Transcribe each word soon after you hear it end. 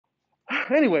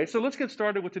Anyway, so let's get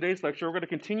started with today's lecture. We're going to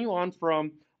continue on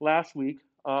from last week,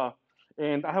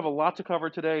 and I have a lot to cover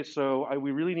today, so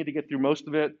we really need to get through most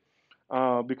of it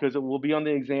because it will be on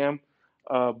the exam.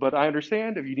 But I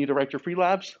understand if you need to write your free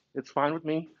labs, it's fine with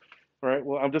me. All right,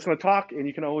 well, I'm just going to talk, and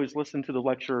you can always listen to the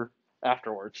lecture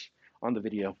afterwards on the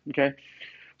video, okay?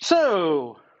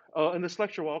 So, and this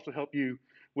lecture will also help you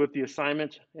with the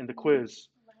assignment and the quiz.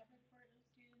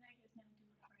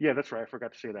 Yeah, that's right. I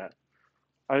forgot to say that.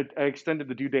 I extended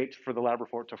the due date for the lab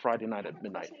report to Friday night at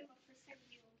midnight.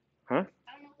 Huh?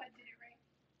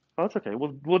 Oh, that's okay.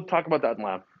 We'll talk about that in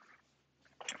lab.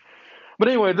 But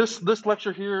anyway, this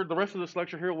lecture here, the rest of this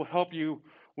lecture here will help you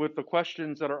with the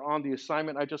questions that are on the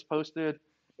assignment I just posted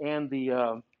and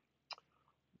the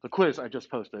quiz I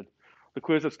just posted. The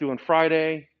quiz that's due on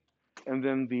Friday, and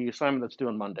then the assignment that's due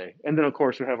on Monday. And then, of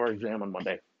course, we have our exam on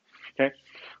Monday. Okay?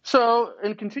 So,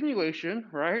 in continuation,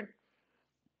 right,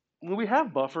 when we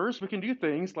have buffers, we can do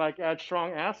things like add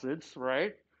strong acids,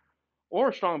 right, or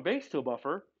a strong base to a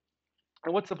buffer.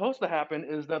 And what's supposed to happen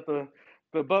is that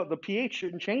the pH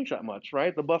shouldn't change that much,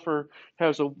 right? The buffer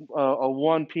has a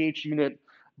 1 pH unit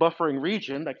buffering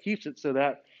region that keeps it so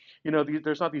that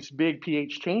there's not these big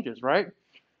pH changes, right?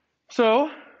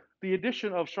 So the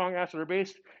addition of strong acid or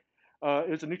base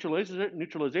is a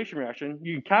neutralization reaction.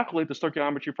 You can calculate the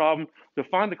stoichiometry problem to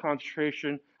find the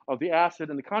concentration of the acid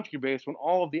and the conjugate base when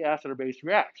all of the acid or base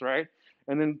reacts, right?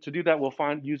 And then to do that, we'll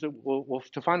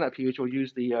to find that pH, we'll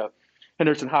use the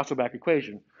Henderson-Hasselbalch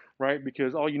equation, right?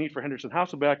 Because all you need for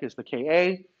Henderson-Hasselbalch is the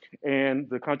Ka and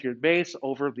the conjugate base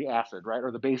over the acid, right?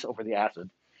 Or the base over the acid,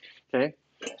 okay?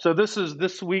 So this is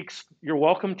this week's you're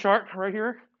welcome chart right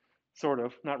here. Sort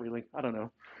of, not really, I don't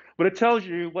know. But it tells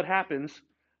you what happens,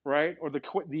 right? Or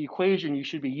the equation you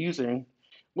should be using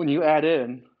when you add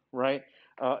in, right?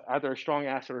 Either a strong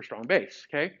acid or a strong base,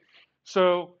 okay?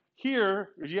 So here,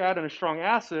 if you add in a strong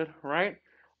acid, right?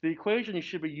 The equation you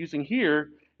should be using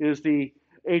here is the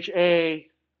HA,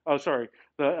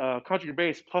 the conjugate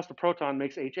base plus the proton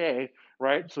makes HA,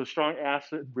 right? So strong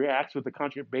acid reacts with the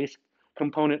conjugate base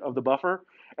component of the buffer,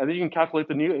 and then you can calculate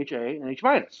the new HA and H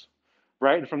minus,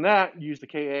 right? And from that, use the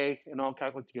Ka and all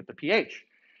calculate to get the pH.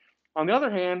 On the other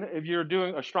hand, if you're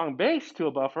doing a strong base to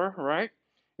a buffer, right,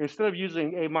 instead of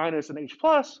using A minus and H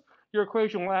plus, your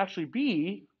equation will actually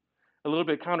be a little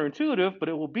bit counterintuitive, but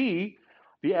it will be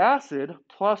the acid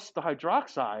plus the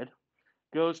hydroxide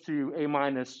goes to A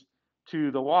minus to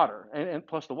the water and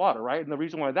plus the water, right? And the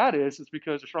reason why that is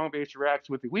because the strong base reacts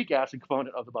with the weak acid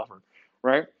component of the buffer,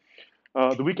 right?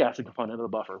 The weak acid component of the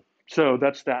buffer. So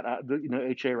that's that,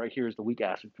 HA right here is the weak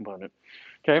acid component,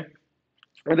 okay?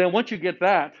 And then once you get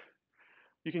that,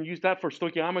 you can use that for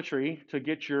stoichiometry to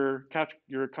get your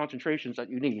concentrations that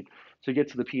you need to get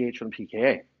to the pH and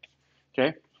pKa,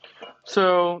 okay?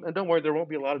 So, and don't worry, there won't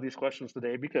be a lot of these questions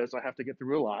today because I have to get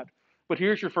through a lot. But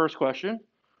here's your first question.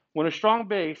 When a strong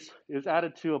base is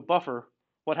added to a buffer,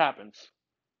 what happens?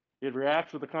 It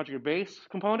reacts with the conjugate base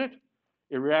component,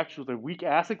 it reacts with the weak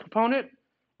acid component,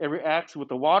 it reacts with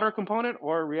the water component,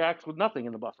 or it reacts with nothing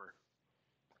in the buffer.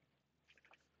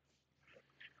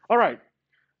 All right,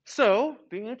 so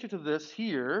the answer to this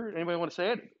here, anybody want to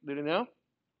say it? Did you know?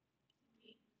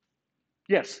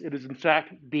 Yes, it is in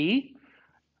fact B.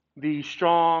 The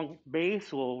strong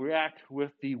base will react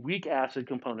with the weak acid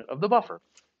component of the buffer.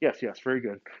 Yes, very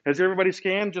good. Has everybody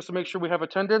scanned just to make sure we have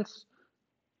attendance?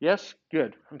 Yes,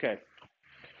 good, okay.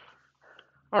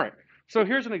 All right, so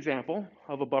here's an example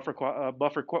of a buffer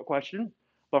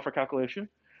calculation.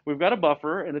 We've got a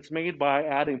buffer, and it's made by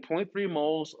adding 0.3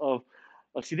 moles of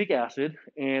acetic acid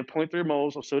and 0.3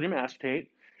 moles of sodium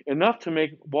acetate, enough to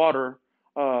make water,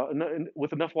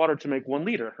 with enough water to make 1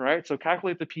 liter, right? So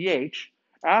calculate the pH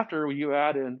after you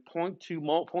add in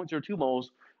 0.02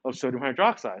 moles of sodium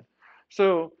hydroxide.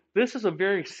 So this is a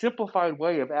very simplified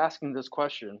way of asking this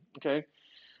question, okay?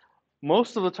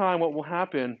 Most of the time what will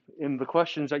happen in the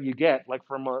questions that you get, like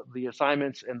from the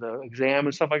assignments and the exam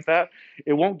and stuff like that,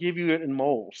 it won't give you it in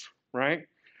moles, right?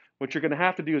 What you're going to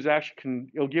have to do is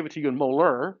it'll give it to you in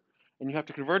molar, and you have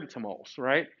to convert it to moles,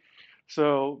 right?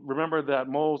 So remember that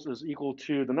moles is equal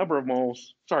to the number of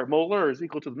moles, molar is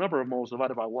equal to the number of moles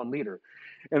divided by 1 liter.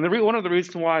 And one of the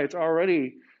reasons why it's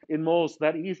already in moles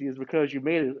that easy is because you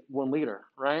made it 1 liter,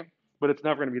 right? But it's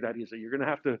never going to be that easy. You're going to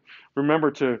have to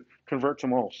remember to convert to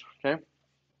moles, okay?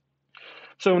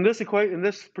 So in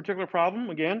this particular problem,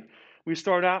 again, we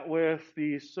start out with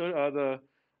the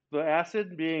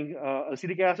acid being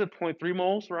acetic acid, 0.3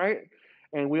 moles, right?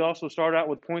 And we also start out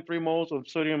with 0.3 moles of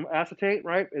sodium acetate,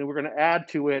 right? And we're going to add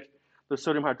to it the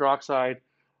sodium hydroxide,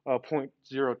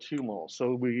 0.02 moles.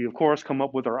 So we, of course, come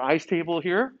up with our ice table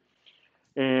here.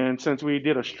 And since we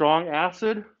did a strong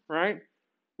acid, right,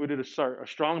 we did a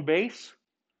strong base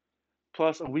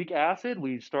plus a weak acid,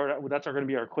 we start out, that's going to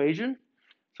be our equation.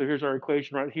 So here's our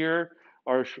equation right here,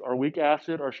 our weak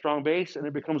acid, our strong base, and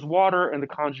it becomes water and the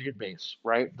conjugate base,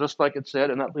 right? Just like it said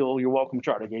in that little you're welcome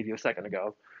chart I gave you a second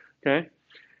ago, okay?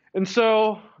 And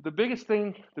so the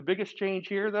biggest change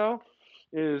here though,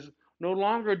 is no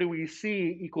longer do we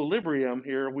see equilibrium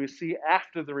here, we see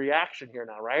after the reaction here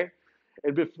now, right?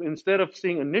 And instead of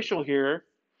seeing initial here,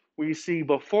 we see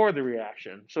before the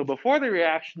reaction. So before the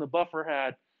reaction, the buffer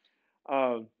had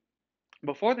uh,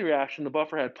 point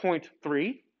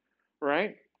 0.3,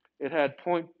 right? It had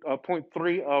point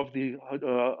 0.3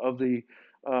 of the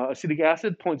acetic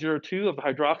acid, 0.02 of the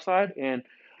hydroxide, and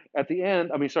at the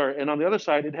end, and on the other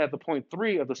side, it had the point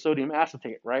 0.3 of the sodium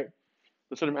acetate, right?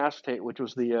 The sodium acetate, which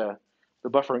was the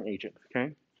buffering agent,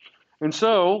 okay? And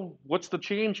so, what's the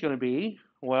change going to be?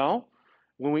 Well,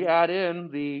 when we add in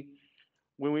the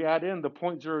when we add in the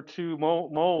 0.02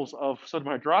 moles of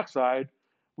sodium hydroxide,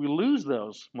 we lose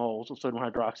those moles of sodium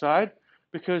hydroxide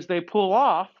because they pull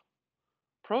off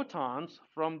protons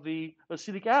from the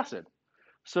acetic acid.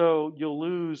 So you'll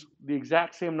lose the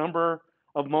exact same number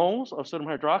of moles of sodium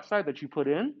hydroxide that you put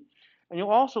in, and you'll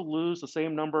also lose the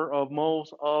same number of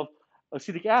moles of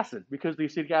acetic acid because the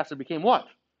acetic acid became what?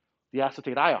 The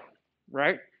acetate ion,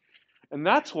 right? And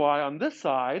that's why on this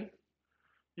side,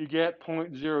 you get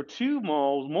 0.02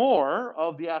 moles more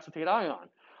of the acetate ion.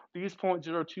 These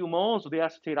 0.02 moles of the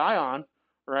acetate ion,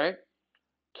 right,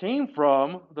 came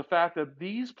from the fact that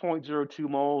these 0.02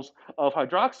 moles of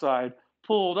hydroxide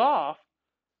pulled off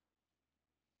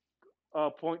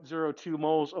 0.02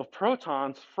 moles of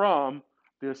protons from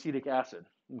the acetic acid,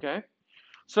 okay?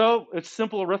 So it's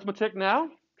simple arithmetic now,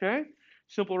 okay?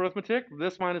 Simple arithmetic,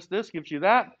 this minus this gives you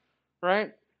that,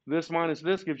 right? This minus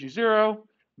this gives you 0.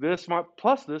 This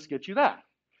plus this gets you that,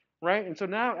 right? And so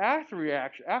now after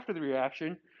the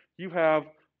reaction, you have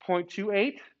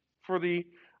 0.28 for the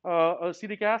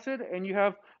acetic acid, and you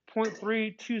have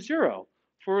 0.320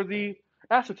 for the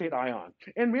acetate ion.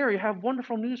 And Mary, I have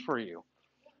wonderful news for you.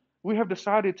 We have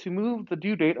decided to move the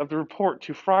due date of the report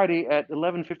to Friday at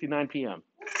 11:59 p.m.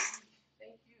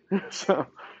 So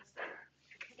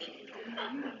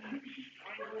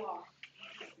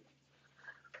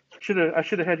I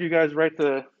should have had you guys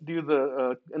do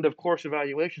the end of course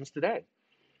evaluations today.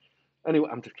 Anyway,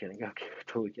 I'm just kidding. Okay,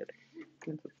 totally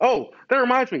kidding. Oh, that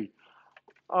reminds me.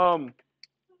 Um,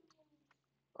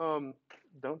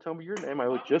 don't tell me your name.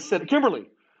 I just said it. Kimberly.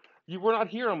 You were not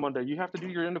here on Monday. You have to do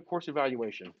your end of course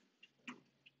evaluation.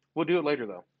 We'll do it later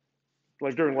though,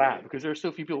 like during lab, because there's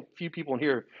still few people in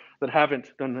here that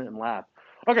haven't done it in lab.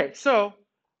 Okay, so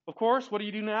of course, what do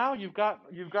you do now? You've got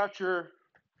your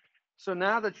So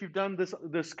now that you've done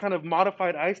this kind of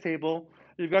modified ice table,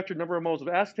 you've got your number of moles of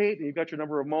acetate and you've got your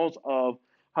number of moles of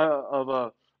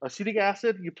acetic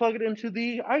acid. You plug it into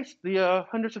the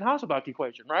Henderson-Hasselbalch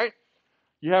equation, right?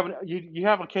 You have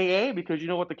a Ka because you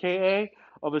know what the Ka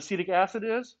of acetic acid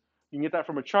is. You can get that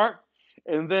from a chart,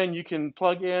 and then you can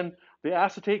plug in the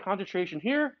acetate concentration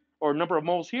here or number of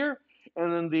moles here,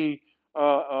 and then the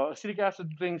acetic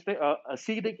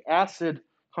acid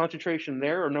concentration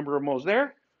there or number of moles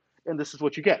there, and this is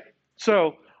what you get.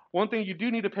 So one thing you do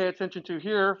need to pay attention to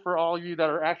here for all of you that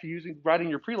are actually writing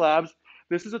your pre-labs,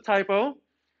 this is a typo.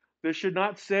 This should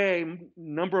not say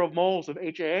number of moles of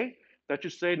HA. That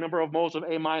should say number of moles of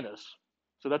A minus.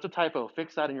 So that's a typo.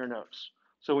 Fix that in your notes.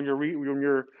 So when you're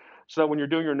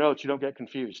doing your notes, you don't get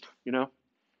confused, you know?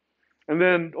 And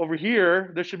then over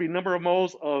here, there should be number of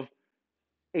moles of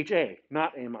HA,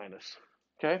 not A minus,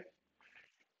 okay?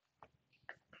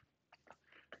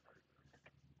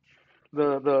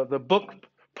 The book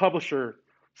publisher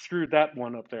screwed that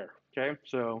one up there, okay?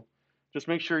 So just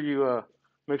make sure you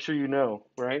know,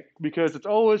 right? Because it's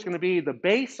always going to be the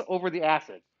base over the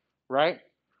acid, right?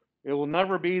 It will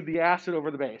never be the acid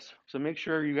over the base. So make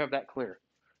sure you have that clear,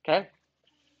 okay?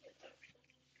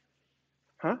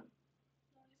 Huh?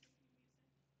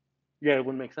 Yeah, it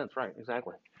wouldn't make sense, right?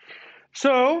 Exactly.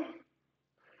 So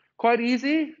quite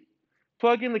easy.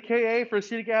 Plug in the Ka for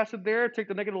acetic acid there. Take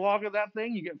the negative log of that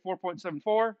thing. You get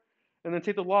 4.74. And then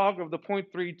take the log of the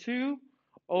 0.32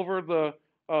 over the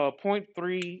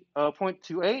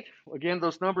 0.28. Again,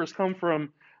 those numbers come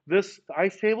from this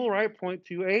ice table, right?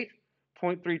 0.28,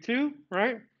 0.32,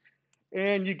 right?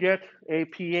 And you get a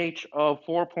pH of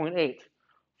 4.8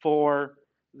 for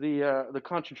the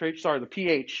concentration, sorry, the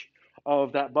pH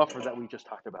of that buffer that we just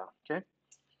talked about, okay?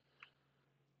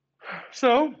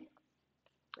 So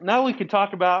now we can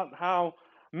talk about how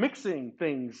mixing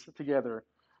things together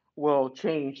will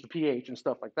change the pH and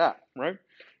stuff like that, right?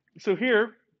 So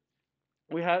here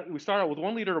we start out with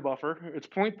 1 liter of buffer. It's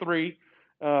zero point 0.3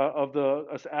 of the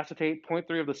acetate, zero point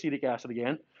 0.3 of the acetic acid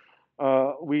again.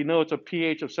 We know it's a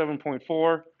pH of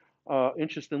 7.4.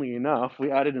 Interestingly enough,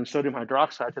 we added in sodium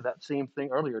hydroxide to that same thing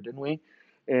earlier, didn't we?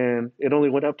 And it only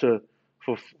went up to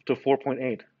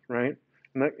 4.8, right?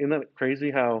 Isn't that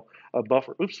crazy how a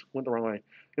buffer, oops, went the wrong way.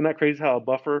 Isn't that crazy how a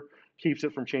buffer keeps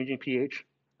it from changing pH,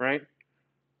 right?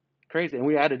 Crazy. And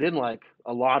we added in like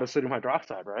a lot of sodium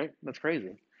hydroxide, right? That's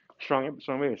crazy. Strong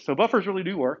base. So buffers really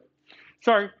do work.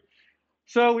 Sorry.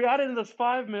 So we added in this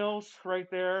 5 mils right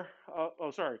there.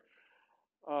 Sorry.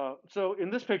 So in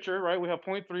this picture, right, we have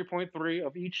zero point 0.3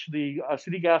 of each, the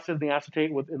acetic acid and the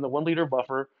acetate within the 1 liter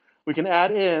buffer. We can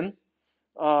add in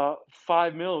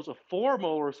 5 mils of 4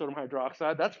 molar sodium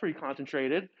hydroxide. That's pretty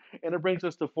concentrated, and it brings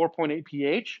us to 4.8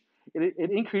 pH. It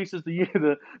increases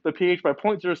the pH by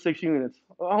 0.06 units,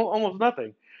 almost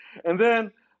nothing. And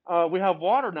then we have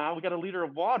water now. We got a liter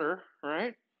of water,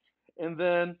 right? And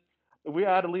then we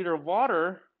add a liter of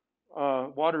water.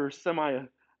 Water is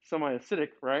semi-acidic,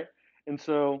 right? And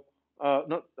so,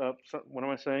 what am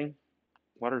I saying?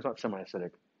 Water is not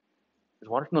semi-acidic. Is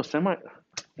water? No, semi.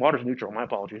 Water's neutral. My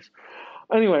apologies.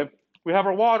 Anyway, we have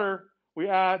our water.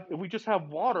 If we just have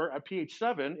water at pH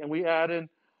 7 and we add in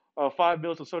 5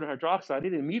 mils of sodium hydroxide,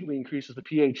 it immediately increases the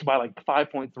pH by like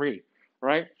 5.3,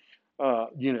 right?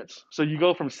 Units. So you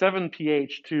go from 7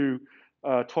 pH to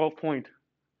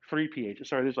 12.3 pH.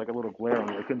 Sorry, there's like a little glare on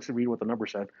me. I couldn't read what the number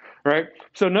said, right?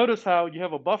 So notice how you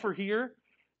have a buffer here.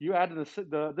 You add in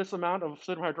this amount of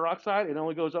sodium hydroxide, it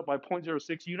only goes up by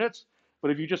 0.06 units.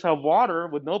 But if you just have water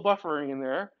with no buffering in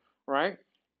there, right,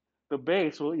 the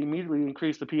base will immediately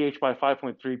increase the pH by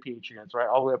 5.3 pH units, right,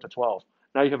 all the way up to 12.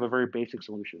 Now you have a very basic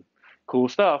solution. Cool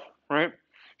stuff, right?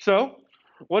 So,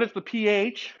 what is the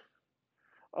pH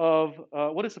of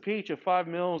 5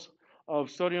 mils of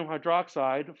sodium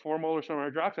hydroxide? 4 molar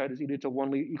sodium hydroxide is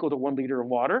equal to 1 liter of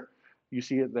water. You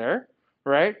see it there,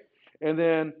 right? And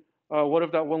then what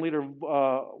if 1 liter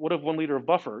of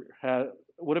buffer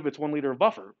what if it's 1 liter of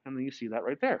buffer? And then you see that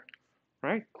right there,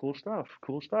 right? Cool stuff.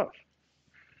 Cool stuff.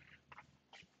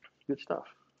 Good stuff,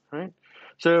 right?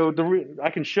 So I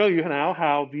can show you now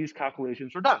how these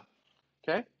calculations are done.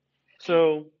 Okay,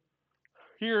 so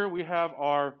here we have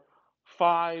our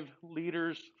 5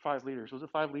 liters. 5 liters. Was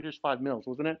it 5 liters? 5 mils,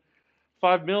 wasn't it?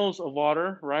 5 mils of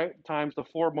water, right, times the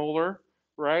 4 molar,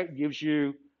 right, gives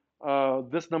you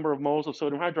this number of moles of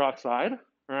sodium hydroxide,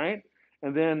 right,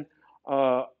 and then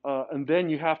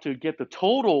you have to get the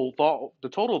total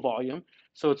volume.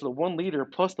 So it's the 1 liter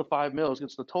plus the 5 mils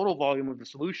gets the total volume of the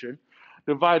solution.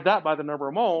 Divide that by the number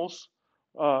of moles,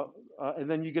 and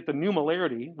then you get the new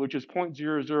molarity, which is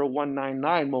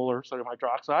 0.00199 molar sodium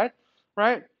hydroxide,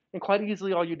 right? And quite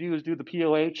easily, all you do is do the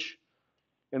pOH,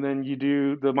 and then you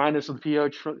do the minus of the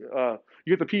pH. You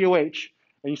get the pOH,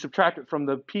 and you subtract it from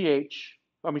the pH.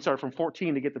 From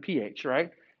 14 to get the pH,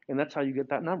 right? And that's how you get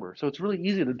that number. So it's really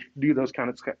easy to do those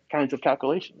kinds of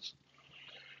calculations.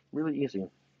 Really easy.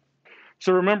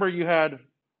 So remember, you had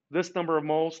this number of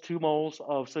moles, 2 moles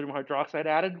of sodium hydroxide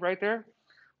added right there,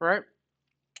 right?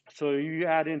 So you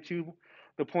add in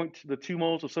the 2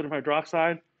 moles of sodium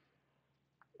hydroxide.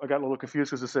 I got a little confused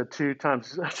because it said 2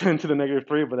 times 10 to the negative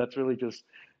 3, but that's really just,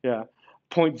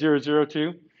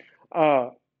 0.002.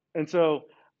 And so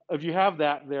if you have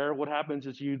that there, what happens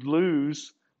is you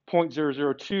lose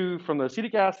 0.002 from the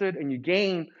acetic acid and you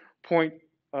gain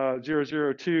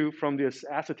 0.002 from this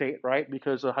acetate, right?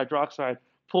 Because the hydroxide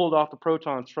pulled off the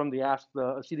protons from the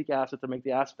acetic acid to make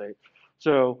the acetate.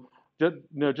 So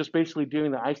just basically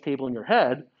doing the ice table in your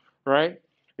head, right?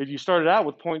 If you started out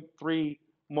with 0.3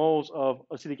 moles of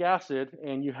acetic acid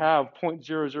and you have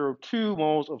 0.002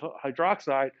 moles of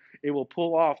hydroxide, it will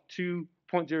pull off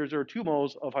 0.002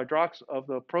 moles of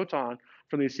the proton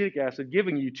from the acetic acid,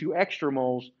 giving you 2 extra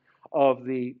moles of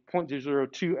the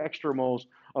 0.002 extra moles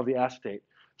of the acetate.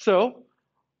 So,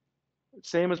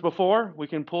 same as before, we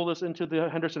can pull this into the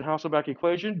Henderson-Hasselbalch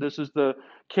equation. This is the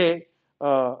Ka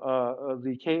of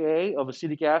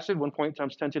acetic acid, 1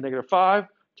 times 10 to the negative 5.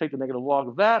 Take the negative log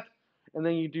of that, and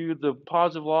then you do the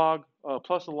positive log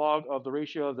plus the log of the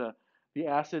ratio of the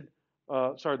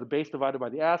base divided by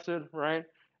the acid, right?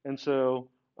 And so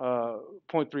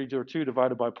 0.302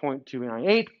 divided by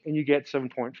 0.298, and you get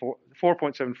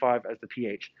 4.75 as the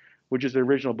pH, which is the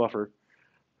original buffer.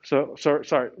 So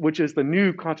which is the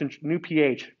new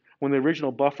pH when the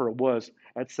original buffer was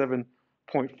at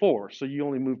 7.4. So you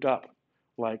only moved up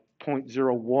like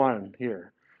 0.01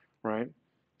 here, right?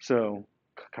 So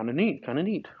kind of neat,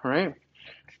 right?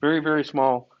 Very, very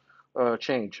small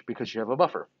change because you have a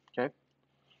buffer, okay?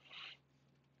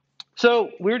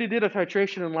 So we already did a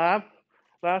titration in lab.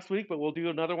 last week, but we'll do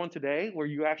another one today where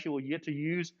you actually will get to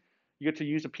use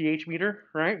a pH meter,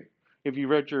 right? If you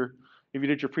read your if you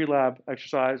did your pre-lab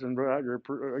exercise and wrote out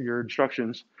your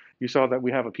instructions, you saw that we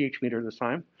have a pH meter this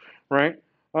time, right?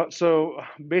 So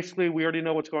basically, we already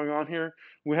know what's going on here.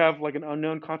 We have like an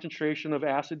unknown concentration of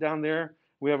acid down there.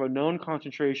 We have a known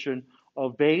concentration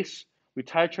of base. We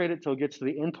titrate it till it gets to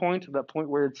the end point, that point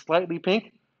where it's slightly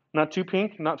pink, not too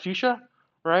pink, not fuchsia,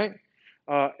 right?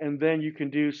 And then you can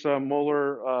do some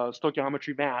molar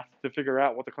stoichiometry math to figure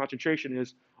out what the concentration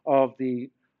is of the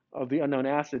unknown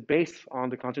acid based on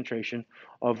the concentration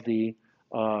of the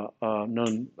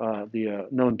known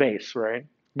base, right?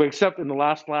 But except in the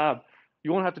last lab,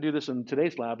 you won't have to do this in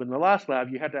today's lab. In the last lab,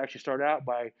 you had to actually start out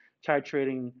by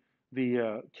titrating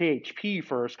the KHP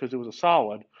first because it was a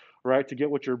solid, right? To get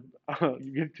what your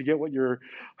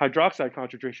hydroxide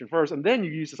concentration first, and then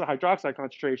you use the hydroxide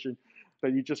concentration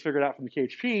that you just figured out from the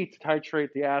KHP to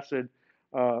titrate the acid,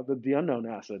 the unknown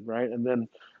acid, right? And then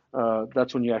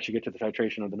that's when you actually get to the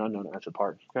titration of the unknown acid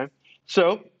part. Okay,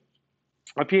 so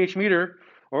a pH meter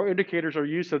or indicators are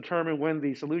used to determine when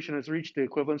the solution has reached the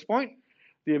equivalence point,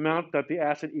 the amount that the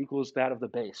acid equals that of the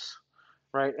base,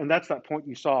 right? And that's that point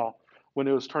you saw when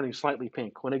it was turning slightly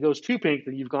pink. When it goes too pink,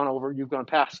 then you've gone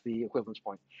past the equivalence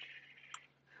point.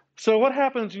 So what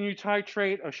happens when you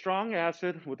titrate a strong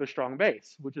acid with a strong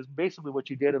base, which is basically what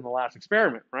you did in the last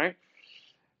experiment, right?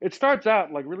 It starts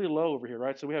out like really low over here,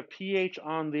 right? So we have pH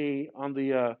on the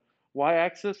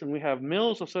y-axis, and we have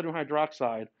mils of sodium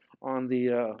hydroxide on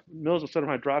the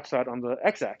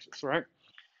x-axis, right?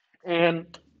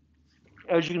 And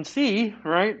as you can see,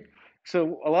 right?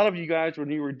 So a lot of you guys, when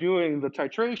you were doing the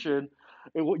titration,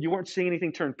 you weren't seeing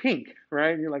anything turn pink,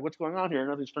 right? And you're like, what's going on here?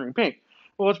 Nothing's turning pink.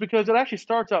 Well, it's because it actually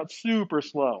starts out super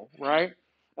slow, right?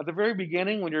 At the very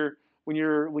beginning, when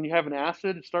you have an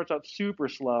acid, it starts out super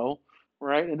slow,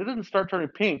 right? And it doesn't start turning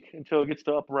pink until it gets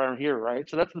to up around here, right?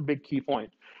 So that's the big key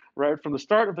point, right? From the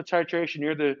start of the titration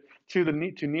near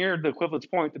the equivalence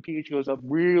point, the pH goes up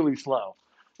really slow,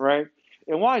 right?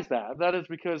 And why is that? That is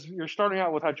because you're starting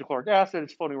out with hydrochloric acid,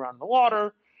 it's floating around in the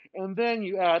water, and then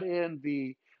you add in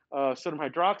the sodium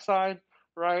hydroxide,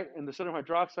 right? And the sodium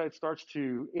hydroxide starts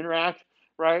to interact,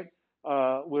 right,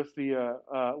 with the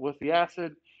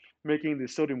acid, making the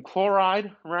sodium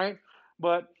chloride, right?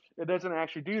 But it doesn't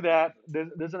actually do that.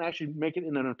 It doesn't actually make it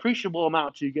in an appreciable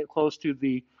amount till you get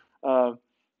uh,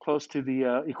 close to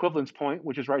the equivalence point,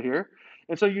 which is right here.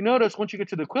 And so you notice once you get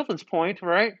to the equivalence point,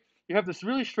 right, you have this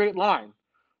really straight line,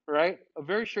 right? A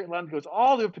very straight line that goes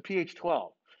all the way up to pH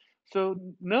 12. So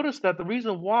notice that the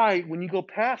reason why when you go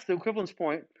past the equivalence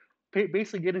point,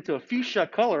 basically get into a fuchsia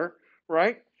color,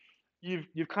 right?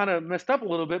 You've kind of messed up a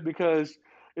little bit because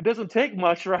it doesn't take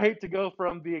much, right, to go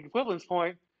from the equivalence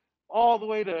point all the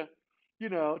way to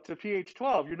pH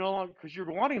 12. You're no longer, because you're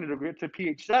wanting to get to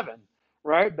pH 7,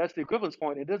 right? That's the equivalence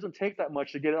point. It doesn't take that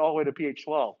much to get it all the way to pH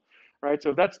 12, right?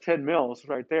 So that's 10 mils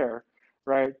right there,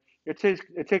 right? It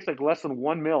takes like less than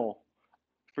 1 mil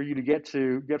for you to get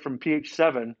from pH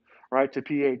 7, right, to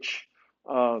pH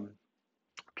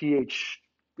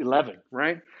 11,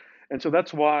 right? And so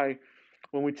that's why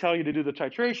when we tell you to do the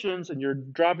titrations and you're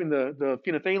dropping the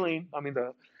phenolphthalein, I mean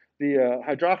the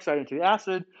hydroxide into the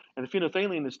acid, and the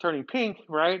phenolphthalein is turning pink,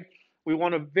 right? We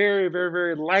want a very, very,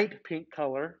 very light pink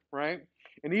color, right?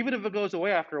 And even if it goes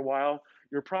away after a while,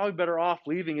 you're probably better off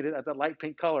leaving it at that light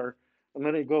pink color and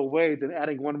letting it go away than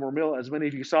adding 1 more mil, as many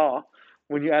of you saw.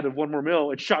 When you added 1 more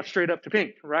mil, it shot straight up to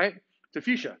pink, right? To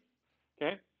fuchsia,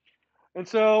 okay? And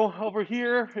so over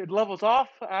here, it levels off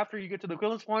after you get to the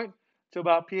equivalence point to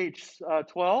about pH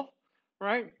 12,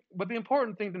 right? But the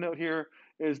important thing to note here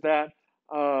is that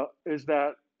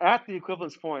at the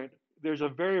equivalence point, there's a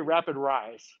very rapid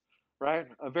rise, right?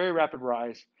 A very rapid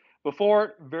rise. Before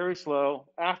it, very slow.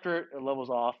 After it, it levels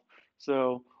off.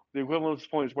 So the equivalence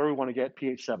point is where we want to get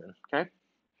pH 7, okay?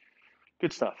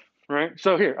 Good stuff, right?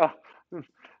 So here,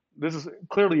 this is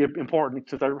clearly important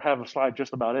since I have a slide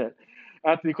just about it.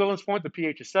 At the equivalence point, the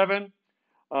pH is 7.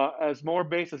 As more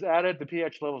base is added, the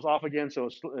pH levels off again, so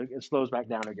it slows back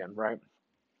down again, right?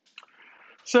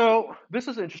 So this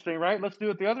is interesting, right? Let's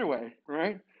do it the other way,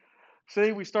 right?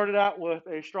 Say we started out with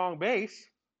a strong base,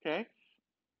 okay?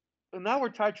 And now we're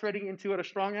titrating into it a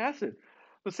strong acid.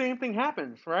 The same thing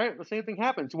happens, right? The same thing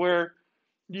happens where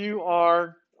you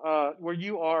are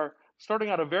starting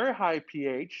at a very high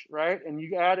pH, right? And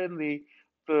you add in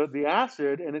the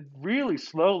acid, and it really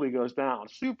slowly goes down,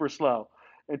 super slow,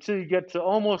 until you get to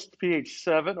almost pH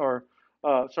 7, or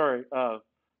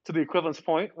to the equivalence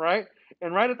point, right?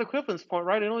 And right at the equivalence point,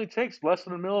 right, it only takes less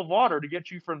than 1 mil of water to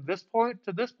get you from this point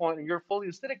to this point, and you're fully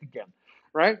acidic again,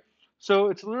 right? So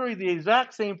it's literally the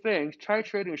exact same thing.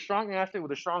 Titrating a strong acid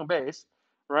with a strong base,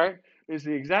 right, is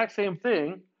the exact same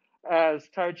thing as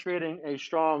titrating a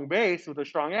strong base with a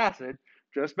strong acid,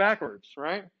 just backwards,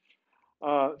 right?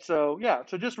 So yeah,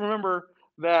 so just remember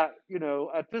that,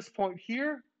 at this point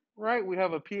here, right, we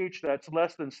have a pH that's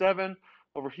less than 7.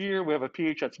 Over here, we have a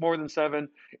pH that's more than 7,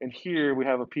 and here we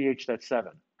have a pH that's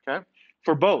 7. Okay,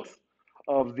 for both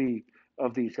of these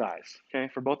guys. Okay,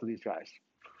 for both of these guys,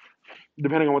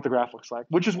 depending on what the graph looks like,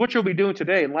 which is what you'll be doing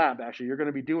today in lab. Actually, you're going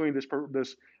to be doing this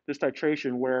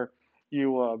titration where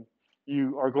you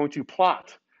are going to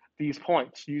plot these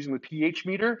points using the pH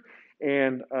meter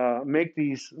and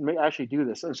actually do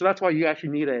this. And so that's why you actually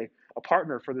need a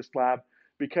partner for this lab,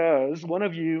 because one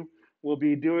of you will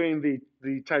be doing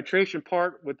the titration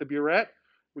part with the burette.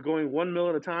 We're going 1 mil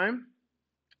at a time,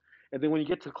 and then when you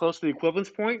get to close to the equivalence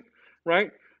point,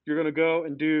 right, you're going to go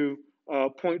and do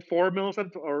 0.4 mils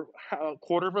or a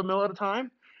quarter of a mil at a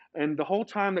time. And the whole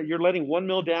time that you're letting 1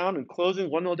 mil down and closing,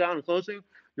 1 mil down and closing,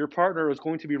 your partner is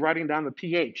going to be writing down the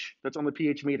pH that's on the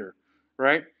pH meter,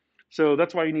 right? So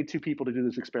that's why you need 2 people to do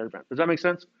this experiment. Does that make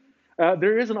sense?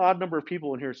 There is an odd number of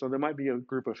people in here, so there might be a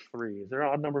group of 3. Is there an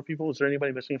odd number of people? Is there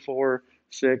anybody missing 4,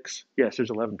 6? Yes, there's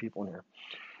 11 people in here.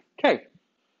 Okay.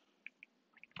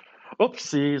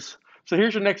 Oopsies. So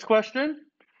here's your next question.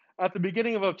 At the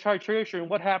beginning of a titration,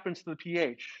 what happens to the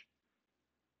pH?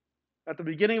 At the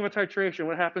beginning of a titration,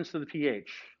 what happens to the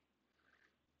pH?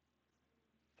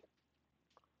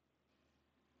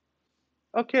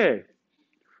 Okay,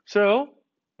 so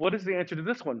what is the answer to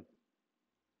this one?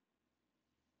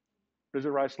 Does it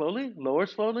rise slowly, lower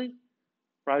slowly,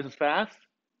 rises fast?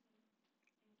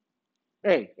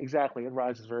 A, exactly, it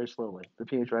rises very slowly. The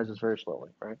pH rises very slowly,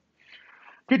 right?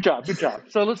 Good job, good job.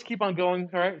 So let's keep on going,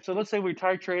 all right? So let's say we're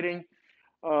titrating,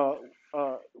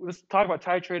 let's talk about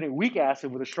titrating weak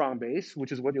acid with a strong base,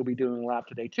 which is what you'll be doing in the lab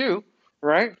today too,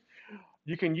 right?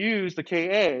 You can use the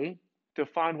Ka to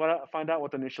find out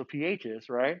what the initial pH is,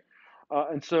 right?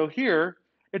 And so here,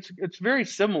 it's very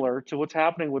similar to what's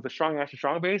happening with the strong acid,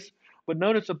 strong base, but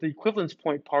notice that the equivalence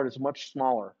point part is much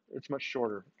smaller. It's much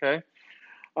shorter. Okay.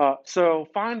 So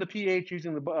find the pH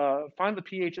in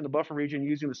the buffer region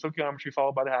using the stoichiometry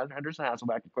followed by the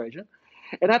Henderson-Hasselbalch equation.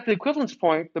 And at the equivalence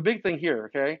point, the big thing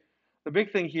here, okay, the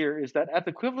big thing here is that at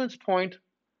the equivalence point,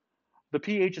 the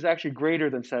pH is actually greater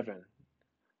than 7,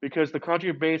 because the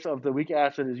conjugate base of the weak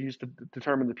acid is used to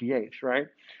determine the pH, right?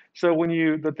 So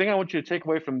the thing I want you to take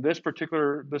away from this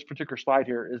particular slide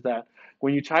here is that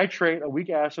when you titrate a weak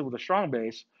acid with a strong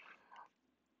base,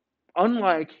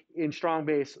 unlike in strong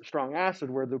base, strong acid,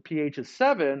 where the pH is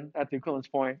 7 at the equivalence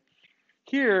point,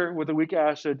 here with a weak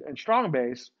acid and strong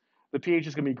base, the pH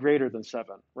is going to be greater than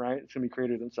 7, right? It's going to be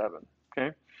greater than 7,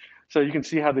 okay? So you can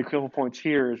see how the equivalent points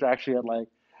here is actually at like,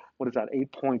 what is that,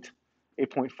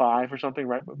 8.5 or something,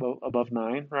 right above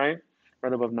 9, right?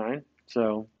 Right above 9.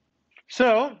 So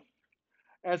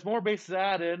as more base is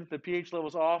added, the pH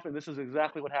level's off, and this is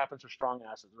exactly what happens for strong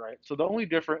acids, right? So the only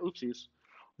difference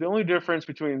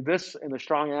between this and the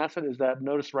strong acid is that,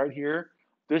 notice right here,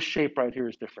 this shape right here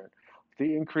is different.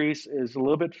 The increase is a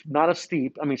little bit, not as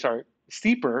steep,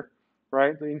 steeper,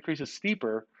 right? The increase is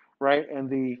steeper, right? And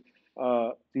the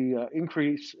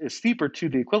increase is steeper to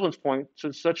the equivalence point,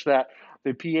 such that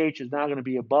the pH is now going to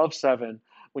be above 7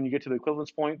 when you get to the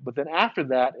equivalence point. But then after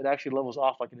that, it actually levels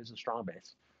off like it is in strong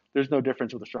base. There's no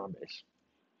difference with a strong base,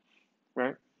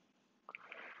 right?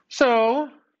 So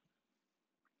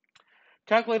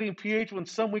calculating pH when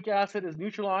some weak acid is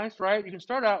neutralized, right? You can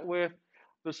start out with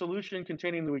the solution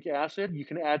containing the weak acid. You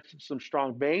can add some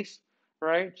strong base,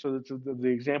 right? So that's the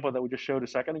example that we just showed a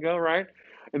second ago, right?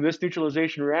 In this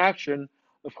neutralization reaction,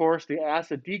 of course, the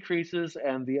acid decreases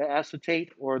and the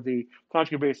acetate or the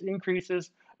conjugate base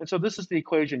increases. And so this is the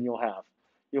equation you'll have.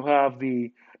 You'll have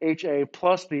the HA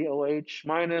plus the OH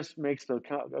minus makes the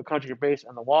conjugate base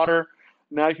and the water.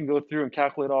 Now you can go through and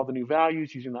calculate all the new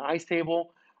values using the ice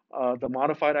table, the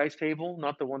modified ice table,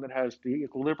 not the one that has the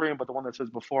equilibrium, but the one that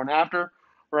says before and after,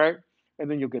 right?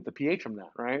 And then you'll get the pH from that,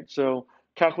 right? So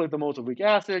calculate the moles of weak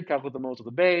acid, calculate the moles of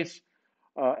the base,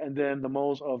 and then the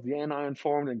moles of the anion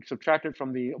formed, and subtract it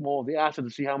from the mole of the acid to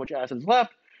see how much acid is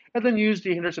left, and then use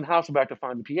the Henderson-Hasselbalch to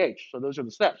find the pH. So those are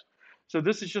the steps. So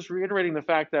this is just reiterating the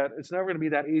fact that it's never going to be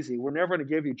that easy. We're never going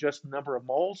to give you just the number of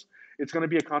moles. It's going to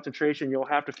be a concentration. You'll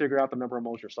have to figure out the number of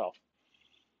moles yourself,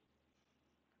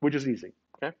 which is easy,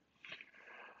 okay?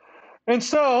 And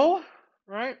so,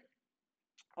 right,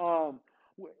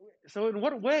 so in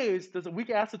what ways does a weak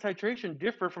acid titration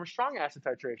differ from strong acid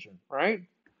titration, right?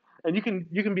 And you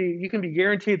can be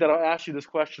guaranteed that I'll ask you this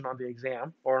question on the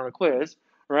exam or on a quiz,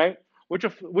 right?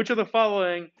 which of the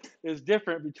following is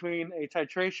different between a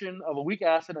titration of a weak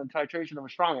acid and a titration of a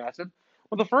strong acid?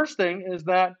 Well, the first thing is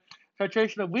that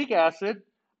titration of weak acid,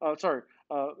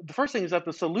 the first thing is that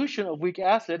the solution of weak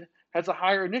acid has a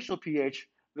higher initial pH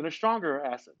than a stronger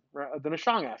acid, right, than a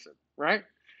strong acid, right?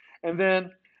 And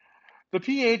then the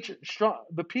pH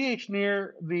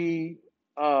near the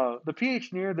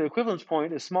pH near the equivalence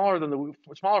point is smaller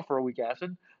for a weak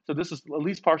acid, so this is at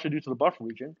least partially due to the buffer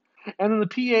region. And then the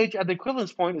pH at the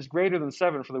equivalence point is greater than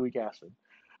 7 for the weak acid.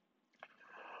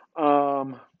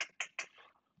 Um,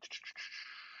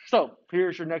 so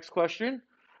here's your next question.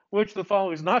 Which of the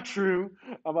following is not true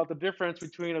about the difference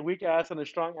between a weak acid and a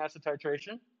strong acid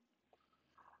titration?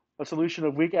 A solution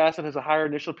of weak acid has a higher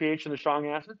initial pH than a strong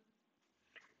acid.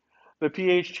 The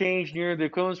pH change near the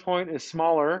equivalence point is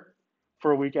smaller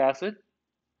for a weak acid,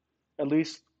 at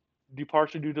least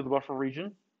partially due to the buffer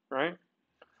region, right?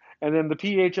 And then the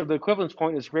pH of the equivalence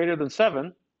point is greater than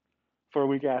 7 for a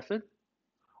weak acid,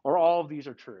 or all of these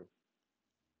are true.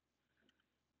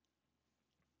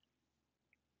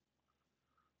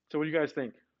 So what do you guys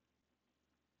think?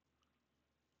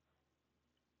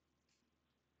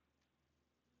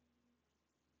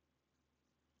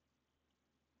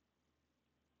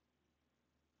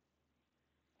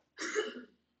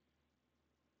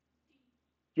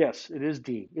 Yes, it is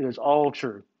D. It is all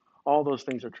true. All those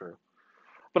things are true.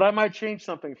 But I might change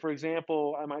something. For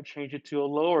example, I might change it to a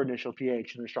lower initial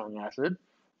pH in a strong acid,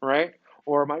 right?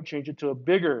 Or I might change it to a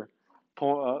bigger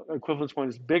equivalence point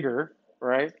is bigger,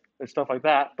 right? And stuff like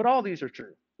that. But all these are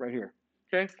true right here.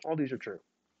 Okay, all these are true.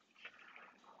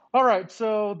 All right,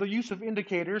 so the use of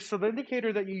indicators. So the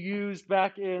indicator that you used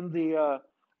back in the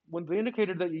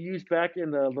indicator that you used back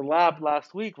in the lab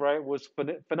last week, right, was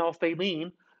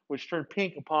phenolphthalein, which turned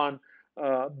pink upon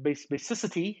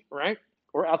basicity, right,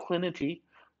 or alkalinity,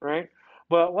 right.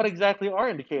 But what exactly are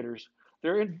indicators?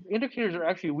 Indicators are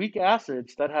actually weak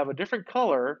acids that have a different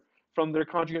color from their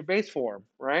conjugate base form,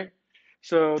 right?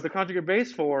 So the conjugate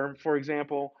base form, for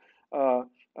example, uh,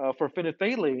 for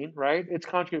phenolphthalein, right, its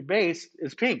conjugate base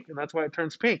is pink, and that's why it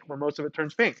turns pink when most of it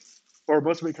turns pink, or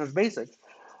most of it turns basic,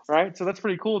 right? So that's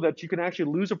pretty cool that you can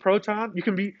actually lose a proton. You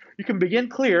can begin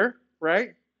clear,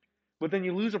 right, but then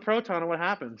you lose a proton, and what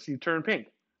happens? You turn pink.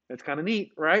 It's kind of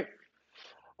neat, right?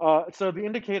 So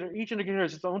each indicator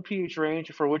has its own pH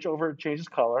range for whichever it changes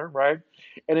color, right?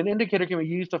 And an indicator can be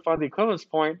used to find the equivalence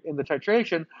point in the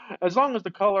titration, as long as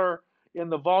the color in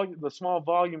the small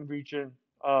volume region,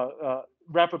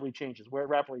 rapidly changes, where it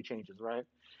rapidly changes, right?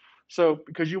 So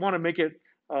because you want to make it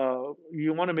so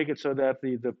that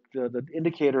the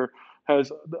indicator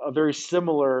has a very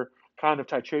similar kind of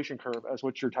titration curve as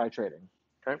what you're titrating.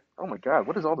 Okay. Oh my God,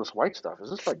 what is all this white stuff?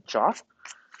 Is this like chalk?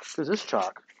 This is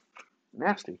chalk.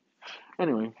 Nasty.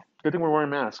 Anyway, good thing we're wearing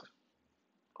masks.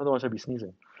 Otherwise, I'd be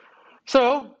sneezing.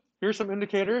 So here's some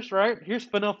indicators, right? Here's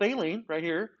phenolphthalein right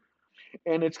here,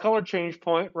 and its color change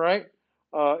point, right,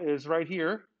 is right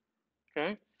here.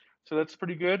 Okay, so that's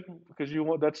pretty good because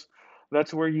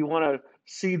that's where you want to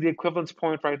see the equivalence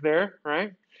point right there,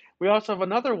 right? We also have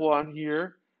another one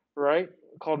here, right,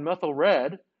 called methyl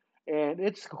red, and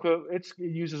it's it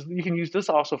uses you can use this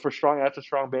also for strong acid,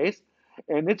 strong base,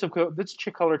 and its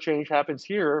color change happens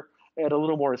here at a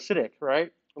little more acidic,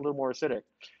 right? A little more acidic.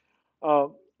 Uh,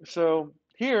 so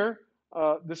here,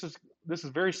 this is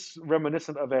very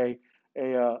reminiscent of a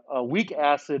weak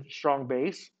acid, strong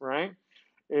base, right?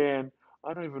 And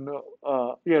I don't even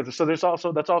know. Yeah, so that's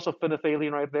also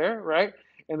phenolphthalein right there, right?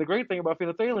 And the great thing about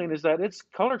phenolphthalein is that its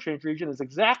color change region is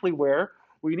exactly where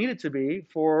we need it to be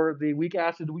for the weak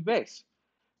acid to weak base,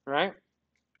 right?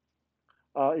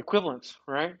 Equivalence,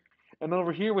 right? And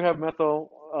over here we have methyl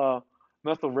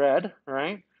red,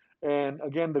 right? And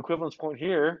again, the equivalence point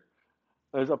here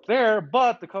is up there,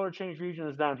 but the color change region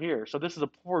is down here. So this is a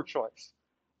poor choice,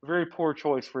 a very poor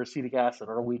choice for acetic acid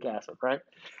or a weak acid, right?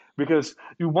 Because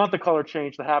you want the color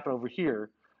change to happen over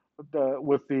here,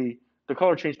 with the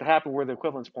color change to happen where the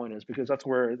equivalence point is, because that's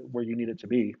where you need it to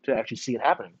be to actually see it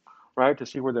happening, right? To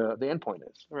see where the endpoint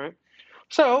is, right?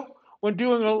 So when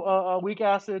doing a weak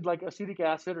acid like acetic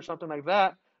acid or something like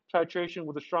that, titration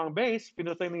with a strong base,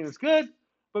 phenolphthalein is good,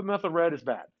 but methyl red is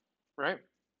bad, right?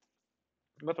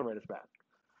 Methyl red is bad.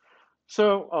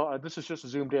 So this is just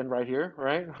zoomed in right here,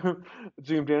 right?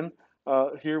 Zoomed in.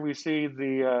 Here we see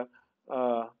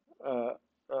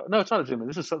no, it's not a zoom in.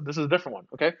 This is a different one.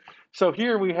 Okay. So uh,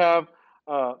 here we have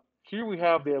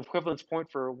the equivalence point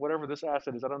for whatever this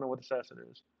acid is. I don't know what this acid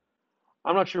is.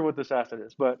 I'm not sure what this acid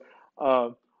is, but uh,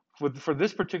 for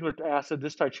this particular acid,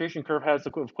 this titration curve has the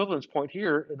equivalence point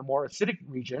here in a more acidic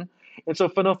region, and so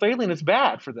phenolphthalein is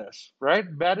bad for this, right?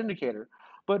 Bad indicator.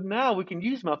 But now we can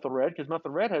use methyl red because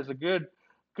methyl red has a good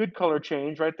color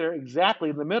change right there exactly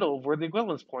in the middle of where the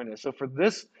equivalence point is. So for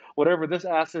this, whatever this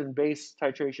acid and base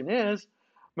titration is,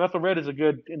 methyl red is a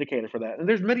good indicator for that. And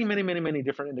there's many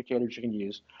different indicators you can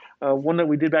use. One that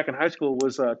we did back in high school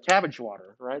was cabbage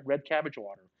water, right? Red cabbage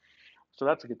water. So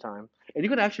that's a good time. And you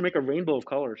can actually make a rainbow of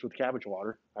colors with cabbage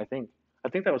water, I think. I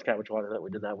think that was cabbage water that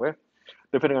we did that with,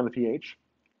 depending on the pH.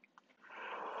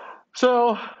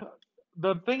 So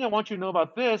the thing I want you to know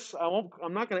about this,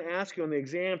 I'm not going to ask you on the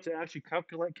exam to actually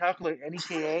calculate any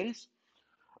Kas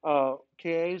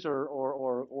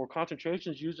or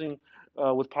concentrations using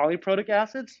with polyprotic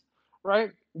acids,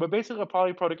 right? But basically, a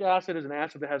polyprotic acid is an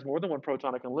acid that has more than one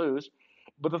proton it can lose.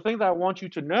 But the thing that I want you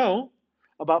to know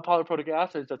about polyprotic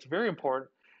acids that's very important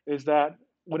is that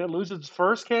when it loses its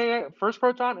first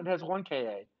proton, it has one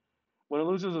Ka. When it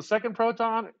loses a second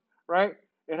proton, right,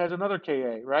 it has another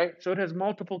Ka, right? So it has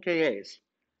multiple Kas.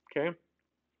 Okay.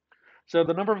 So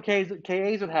the number of Kas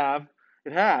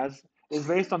it has is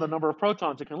based on the number of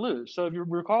protons it can lose. So if you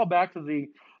recall back to the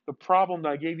problem that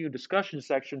I gave you in discussion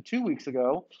section 2 weeks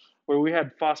ago, where we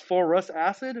had phosphorus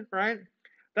acid, right?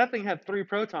 That thing had 3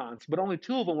 protons, but only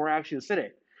 2 of them were actually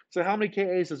acidic. So how many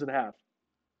Kas does it have?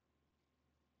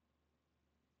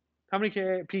 How many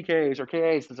pKas or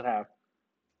Kas does it have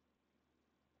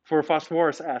for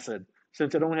phosphorus acid?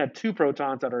 Since it only had 2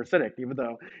 protons that are acidic, even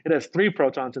though it has 3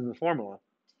 protons in the formula.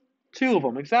 2 of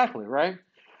them, exactly, right?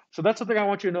 So that's the thing I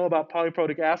want you to know about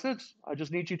polyprotic acids. I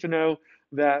just need you to know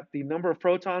that the number of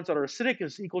protons that are acidic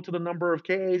is equal to the number of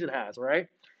Kas it has, right?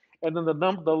 And then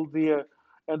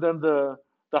the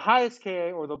highest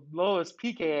Ka or the lowest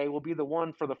pKa will be the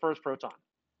one for the first proton,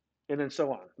 and then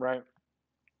so on, right?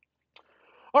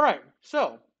 All right.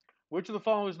 So, which of the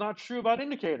following is not true about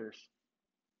indicators?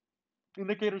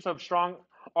 Indicators are strong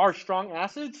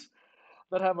acids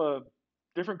that have a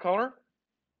different color.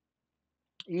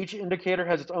 Each indicator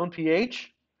has its own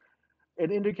pH.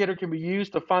 An indicator can be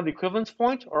used to find the equivalence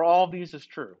point, or all of these is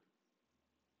true.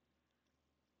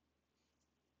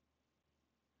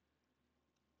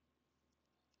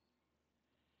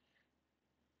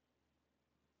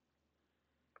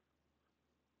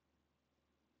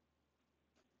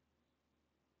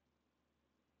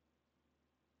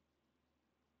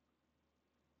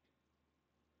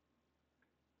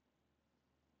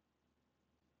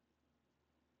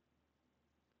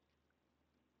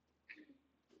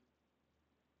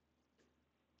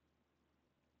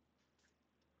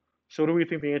 So what do we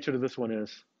think the answer to this one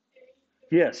is?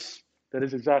 Yes, that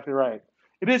is exactly right.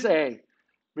 It is A,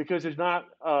 because it's not,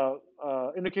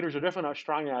 indicators are definitely not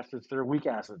strong acids, they're weak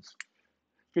acids.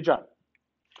 Good job.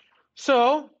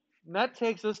 So that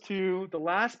takes us to the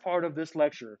last part of this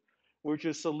lecture, which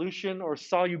is solution or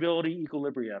solubility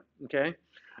equilibria. Okay,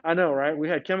 I know, right? We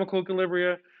had chemical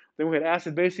equilibria, then we had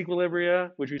acid-base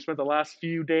equilibria, which we spent the last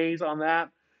few days on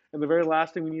that, and the very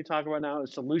last thing we need to talk about now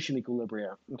is solution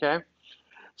equilibria. Okay,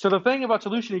 so the thing about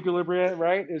solution equilibria,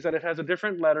 right, is that it has a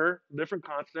different letter, different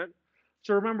constant.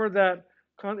 So remember that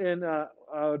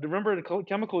remember in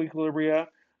chemical equilibria,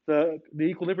 the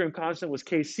equilibrium constant was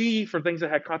Kc for things that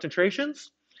had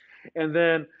concentrations, and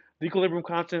then the equilibrium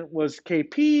constant was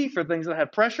Kp for things that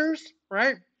had pressures,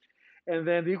 right? And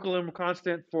then the equilibrium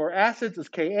constant for acids is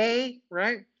Ka,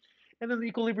 right? And then the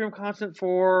equilibrium constant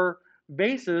for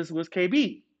bases was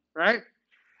Kb, right?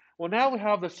 Well, now we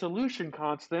have the solution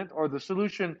constant or the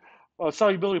solution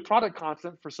solubility product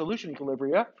constant for solution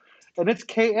equilibria, and it's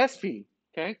Ksp,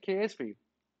 okay, Ksp.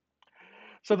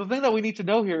 So the thing that we need to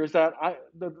know here is that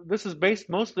this is based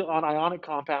mostly on ionic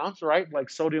compounds, right? Like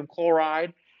sodium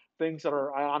chloride, things that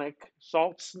are ionic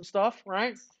salts and stuff,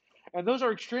 right? And those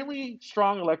are extremely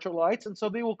strong electrolytes, and so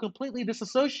they will completely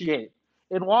disassociate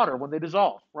in water when they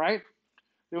dissolve, right?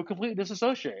 They will completely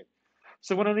disassociate.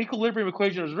 So when an equilibrium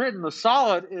equation is written, the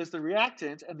solid is the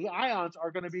reactant, and the ions are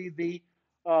going to be the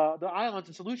ions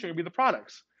in solution are going to be the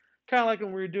products. Kind of like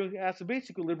when we were doing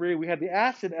acid-base equilibrium, we had the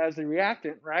acid as the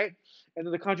reactant, right? And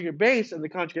then the conjugate base and the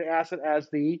conjugate acid as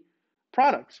the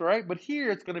products, right? But here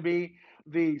it's going to be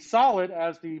the solid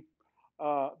as the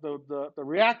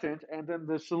reactant, and then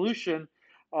the solution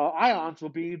ions will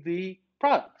be the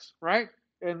products, right?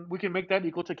 And we can make that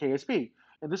equal to Ksp.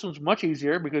 And this one's much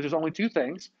easier because there's only 2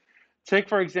 things. Take,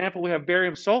 for example, we have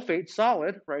barium sulfate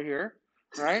solid right here,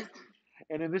 right?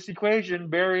 And in this equation,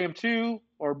 barium 2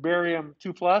 or barium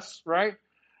 2 plus, right,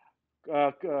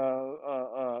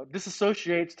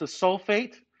 disassociates to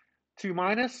sulfate 2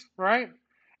 minus, right?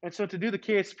 And so to do the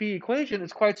Ksp equation,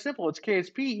 it's quite simple. It's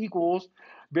Ksp equals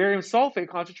barium sulfate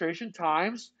concentration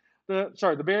times the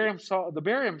barium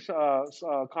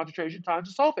concentration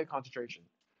times the sulfate concentration,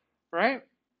 right?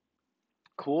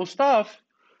 Cool stuff.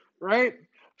 right?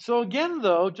 So again,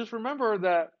 though, just remember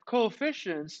that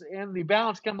coefficients in the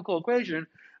balanced chemical equation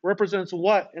represents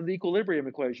what in the equilibrium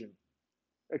equation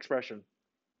expression?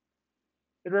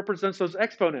 It represents those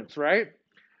exponents, right?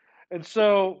 And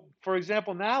so, for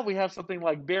example, now we have something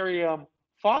like barium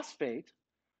phosphate,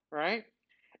 right?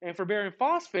 And for barium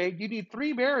phosphate, you need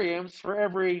 3 bariums for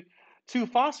every 2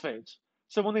 phosphates.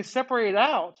 So when they separate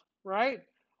out, right,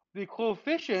 the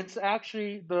coefficients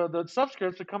actually, the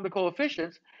subscripts become the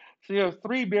coefficients. So you have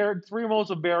 3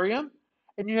 moles of barium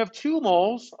and you have 2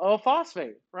 moles of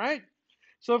phosphate, right?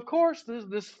 So of course,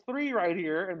 this 3 right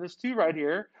here and this 2 right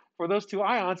here for those 2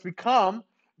 ions become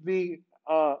the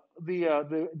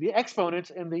the exponents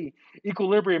in the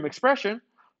equilibrium expression.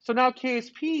 So now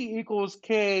KSP equals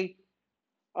KSP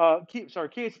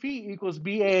equals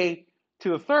BA to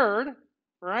the third,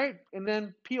 right? And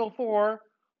then PO4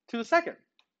 to the second,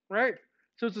 right?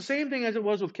 So it's the same thing as it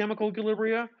was with chemical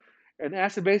equilibria and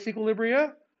acid-base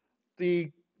equilibria.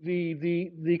 The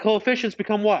the coefficients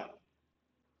become what?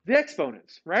 The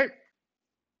exponents, right?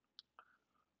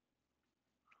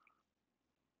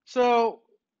 So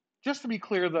just to be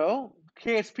clear, though,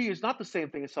 KSP is not the same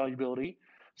thing as solubility.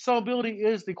 Solubility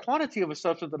is the quantity of a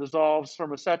substance that dissolves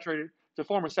from a saturated to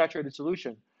form a saturated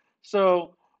solution.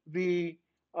 So the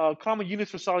common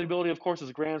units for solubility, of course,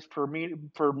 is grams per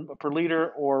liter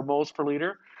or moles per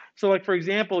liter. So, like for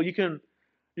example, you can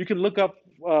look up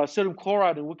sodium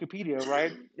chloride in Wikipedia,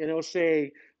 right? And it'll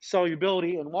say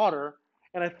solubility in water.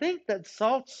 And I think that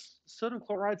sodium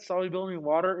chloride solubility in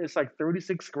water is like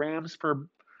 36 grams per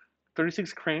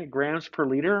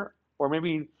liter, or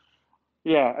maybe,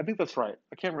 yeah, I think that's right.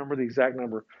 I can't remember the exact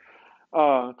number.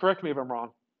 Correct me if I'm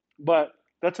wrong, but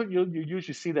that's what you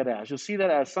usually see that as. You'll see that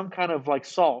as some kind of like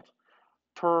salt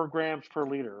per grams per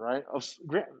liter, right? Of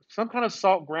some kind of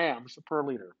salt grams per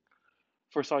liter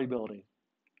for solubility.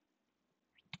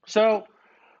 So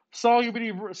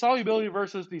solubility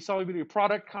versus the solubility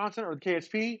product constant, or the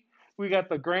KSP. We got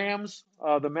the grams,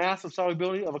 the mass of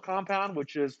solubility of a compound,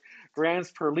 which is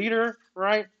grams per liter,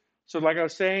 right? So like I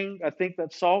was saying, I think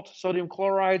that sodium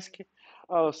chloride's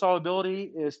solubility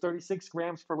is 36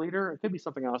 grams per liter. It could be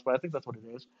something else, but I think that's what it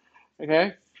is.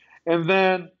 Okay, and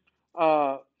then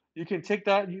uh, you can take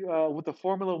that with the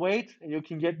formula weight, and you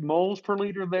can get moles per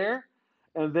liter there.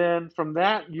 And then from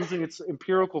that, using its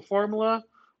empirical formula,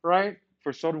 right,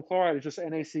 for sodium chloride, it's just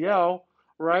NaCl,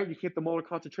 right? You get the molar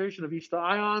concentration of each of the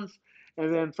ions,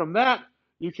 and then from that,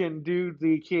 you can do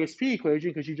the KSP equation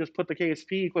because you just put the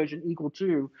KSP equation equal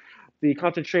to the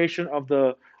concentration of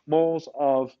the moles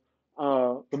of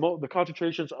the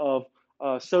concentrations of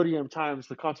sodium times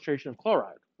the concentration of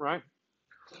chloride, right?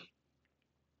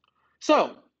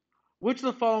 So, which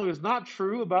of the following is not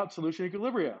true about solution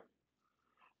equilibria?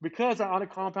 Because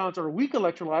ionic compounds are weak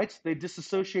electrolytes, they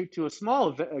dissociate to a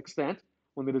small extent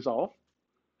when they dissolve.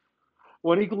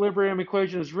 When equilibrium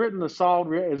equation is written, the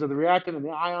solid is the reactant and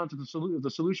the ions of the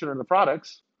solution are the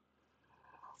products.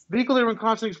 The equilibrium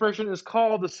constant expression is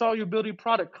called the solubility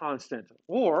product constant,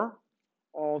 or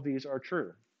all these are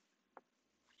true.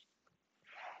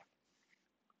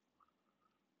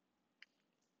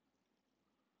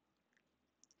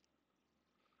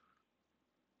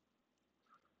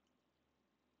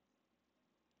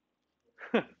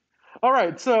 All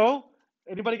right, so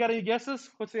anybody got any guesses?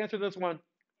 What's the answer to this one?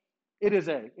 It is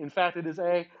A. In fact, it is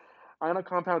A. Ionic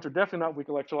compounds are definitely not weak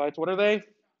electrolytes. What are they?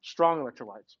 Strong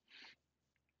electrolytes.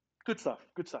 Good stuff.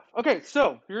 Good stuff. Okay,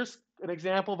 so here's an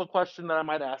example of a question that I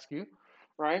might ask you,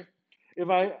 right? If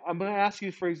I'm going to ask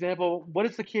you, for example, what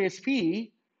is the KSP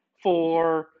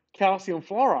for calcium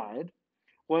fluoride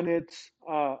when it's,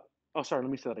 oh, sorry,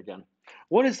 let me say that again.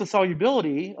 What is the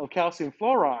solubility of calcium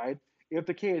fluoride if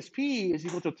the KSP is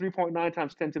equal to 3.9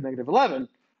 times 10 to the negative 11,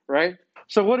 right?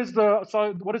 So what is the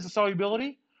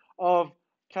solubility of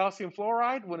calcium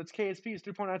fluoride when its KSP is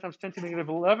 3.9 times 10 to the negative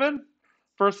 11?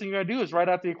 First thing you gotta do is write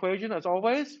out the equation as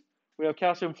always. We have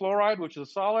calcium fluoride, which is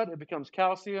a solid. It becomes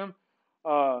calcium,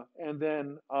 and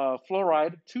then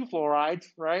fluoride, 2 fluorides,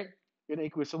 right, in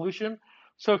aqueous solution.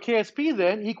 So KSP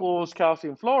then equals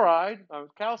calcium fluoride,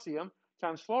 calcium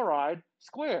times fluoride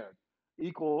squared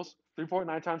equals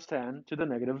 3.9 times 10 to the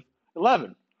negative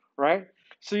 11, right?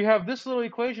 So you have this little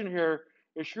equation here.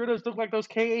 It sure does look like those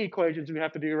Ka equations we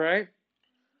have to do, right?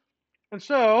 And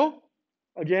so,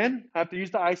 again, I have to use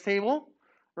the ice table,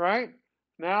 right?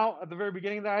 Now, at the very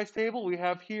beginning of the ice table, we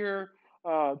have here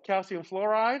calcium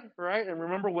fluoride, right? And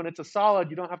remember, when it's a solid,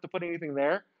 you don't have to put anything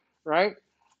there, right?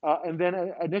 And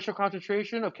then initial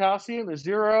concentration of calcium is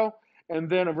 0. And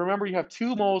then remember, you have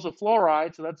 2 moles of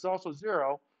fluoride, so that's also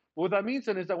 0. What that means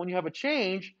then is that when you have a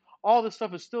change, all this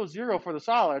stuff is still 0 for the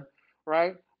solid,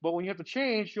 right? But when you have to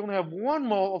change, you only have 1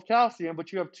 mole of calcium,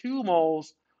 but you have 2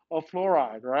 moles of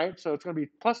fluoride, right? So it's going to be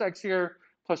plus X here,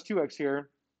 plus 2X here.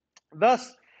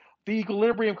 Thus, the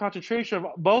equilibrium concentration of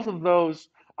both of those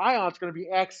ions is going to be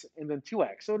X and then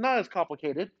 2X. So not as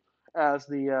complicated as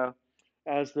the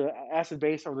acid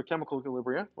base or the chemical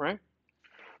equilibrium, right?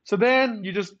 So then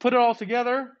you just put it all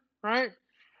together, right?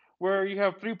 Where you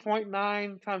have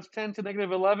 3.9 times 10 to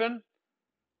negative 11,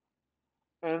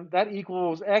 and that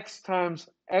equals X times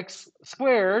X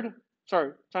squared,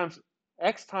 sorry, times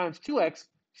X times 2X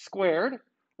squared,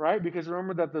 right? Because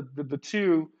remember that the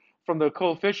 2 from the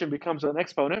coefficient becomes an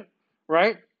exponent,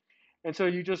 right? And so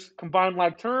you just combine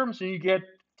like terms and you get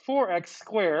 4X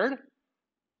squared,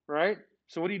 right?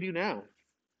 So what do you do now?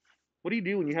 What do you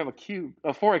do when you have a cube,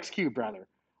 a 4X cubed rather? What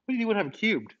do you do when you have a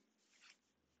cubed?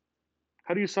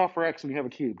 How do you solve for X when you have a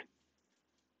cubed?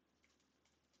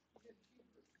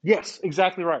 Yes,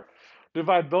 exactly right.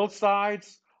 Divide both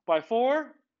sides by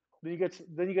 4, then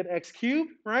you get X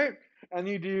cubed, right? And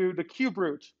you do the cube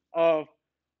root of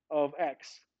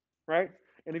X, right?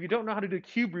 And if you don't know how to do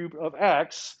cube root of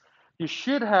X, you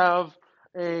should have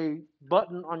a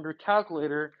button on your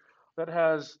calculator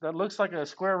that looks like a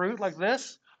square root like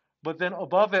this, but then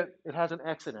above it it has an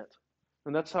X in it.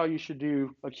 And that's how you should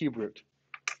do a cube root,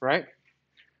 right?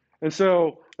 And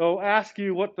so they'll ask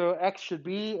you what the X should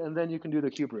be, and then you can do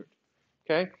the cube root.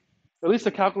 Okay? At least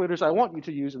the calculators I want you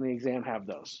to use in the exam have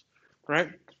those, right?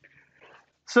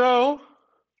 So,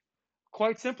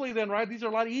 quite simply then, right, these are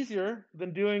a lot easier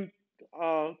than doing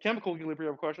chemical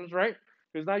equilibrium questions, right?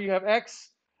 Because now you have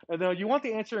X, and then you want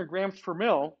the answer in grams per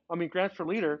grams per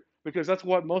liter, because that's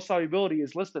what most solubility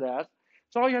is listed as.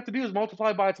 So all you have to do is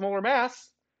multiply by its molar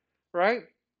mass, right?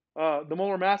 The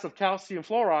molar mass of calcium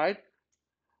fluoride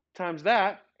times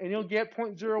that, and you'll get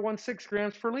 0.016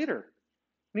 grams per liter.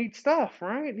 Neat stuff,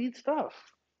 right? Neat stuff.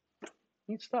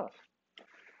 Neat stuff.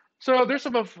 So there's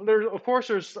of course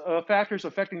there's factors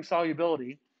affecting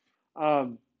solubility,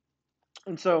 um,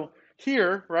 and so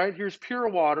here, right, here's pure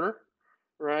water,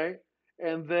 right,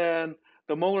 and then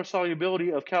the molar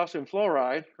solubility of calcium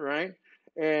fluoride, right,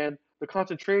 and the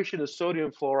concentration of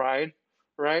sodium fluoride,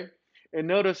 right, and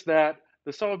notice that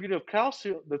the solubility of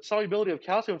calcium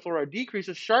fluoride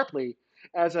decreases sharply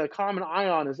as a common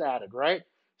ion is added, right.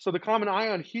 So the common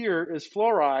ion here is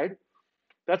fluoride.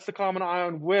 That's the common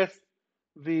ion with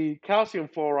the calcium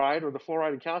fluoride, or the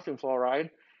fluoride and calcium fluoride.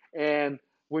 And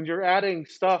when you're adding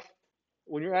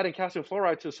calcium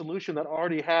fluoride to a solution that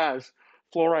already has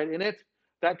fluoride in it,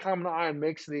 that common ion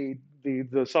makes the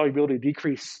solubility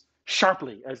decrease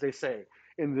sharply, as they say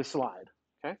in this slide.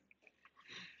 Okay,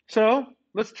 so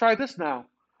let's try this now.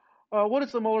 What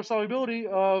is the molar solubility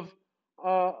of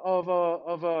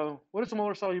what is the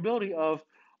molar solubility of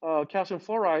calcium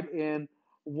fluoride in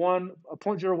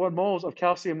 0.01 moles of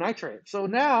calcium nitrate? So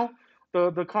now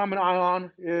the common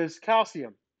ion is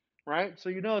calcium, right? So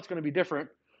you know it's going to be different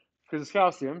because it's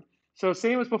calcium. So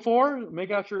same as before,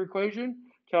 make out your equation.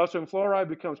 Calcium fluoride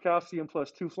becomes calcium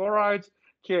plus 2 fluorides.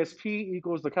 KSP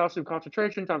equals the calcium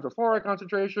concentration times the fluoride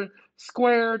concentration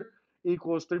squared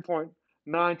equals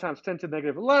 3.9 times 10 to the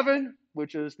negative 11,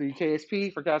 which is the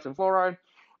KSP for calcium fluoride.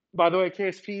 By the way,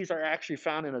 KSPs are actually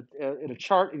found in a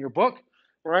chart in your book,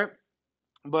 right?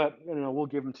 But we'll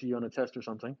give them to you on a test or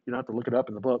something. You don't have to look it up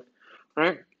in the book,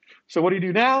 right? So what do you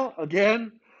do now?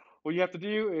 Again, what you have to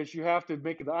do is you have to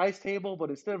make the ice table, but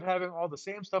instead of having all the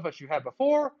same stuff as you had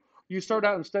before, you start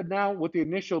out instead now with the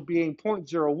initial being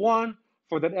 0.01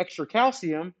 for that extra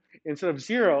calcium instead of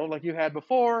 0 like you had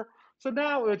before. So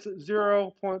now it's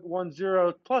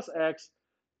 0.10 plus X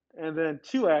and then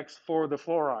 2X for the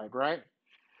fluoride, right?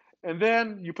 And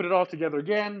then you put it all together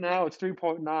again. Now it's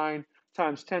 3.9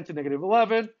 times 10 to negative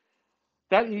 11.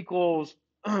 That equals,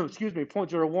 excuse me,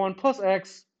 0.01 plus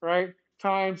X, right,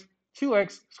 times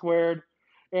 2X squared.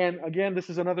 And again, this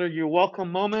is another you're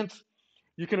welcome moment.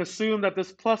 You can assume that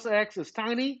this plus X is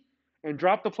tiny and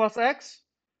drop the plus X,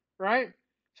 right?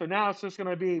 So now it's just going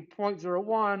to be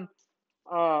 0.01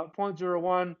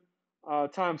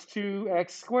 times 2x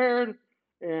squared,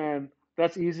 and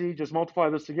that's easy. Just multiply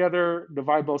this together,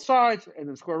 divide both sides, and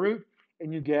then square root,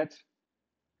 and you get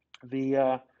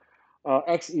the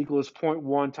x equals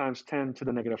 0.1 times 10 to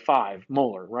the negative 5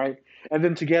 molar, right? And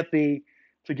then to get the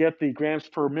grams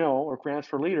per mil or grams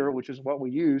per liter, which is what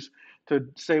we use to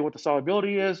say what the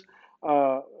solubility is,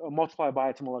 multiply by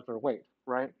its molecular weight,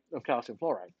 right, of calcium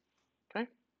fluoride. Okay.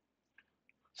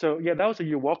 So yeah, that was a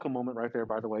you're welcome moment right there.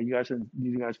 By the way, you guys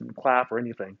didn't clap or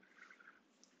anything,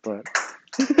 but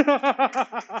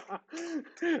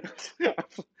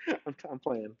I'm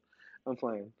playing. I'm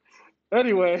playing.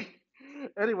 Anyway,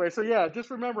 so yeah, just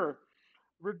remember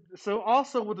So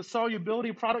also with the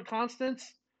solubility product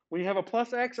constants, when you have a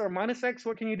plus X or minus X,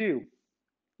 what can you do?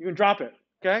 You can drop it,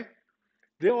 okay?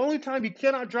 The only time you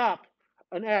cannot drop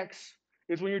an X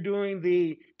is when you're doing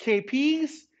the KPs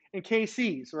and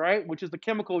KCs, right? Which is the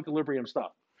chemical equilibrium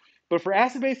stuff. But for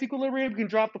acid-base equilibrium, you can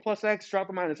drop the plus X, drop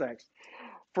the minus X.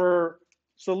 For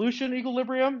solution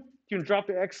equilibrium, you can drop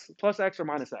the X, plus X or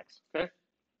minus X, okay?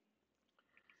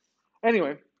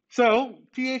 Anyway, so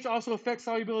pH also affects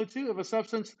solubility too. If a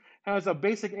substance has a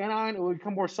basic anion, it will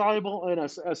become more soluble in an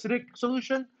acidic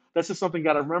solution. That's just something you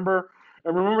got to remember.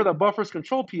 And remember that buffers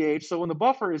control pH, so when the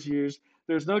buffer is used,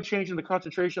 there's no change in the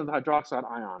concentration of the hydroxide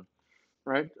ion,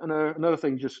 right? Another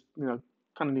thing, just kind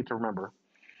of need to remember.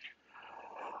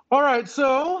 All right,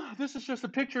 so this is just a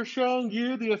picture showing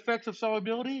you the effects of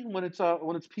solubility when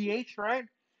it's pH, right?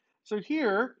 So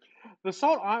here, the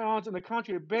salt ions in the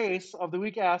conjugate base of the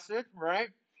weak acid, right?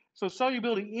 So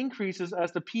solubility increases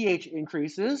as the pH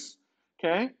increases,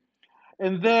 okay?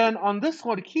 And then on this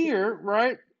one here,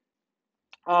 right,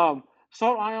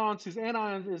 salt ions whose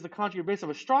anion is the conjugate base of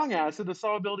a strong acid, the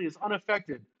solubility is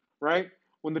unaffected, right,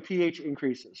 when the pH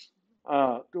increases,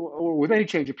 or with any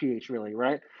change of pH, really,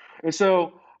 right? And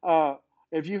so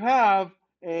if you have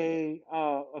a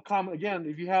common, again,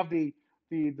 if you have the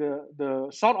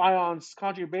salt ions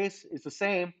conjugate base is the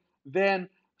same, then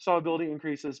solubility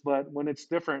increases, but when it's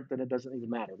different, then it doesn't even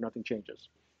matter. Nothing changes.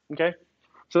 Okay?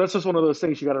 So that's just one of those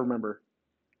things you got to remember.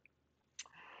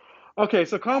 Okay,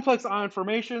 so complex ion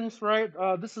formations, right?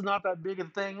 This is not that big a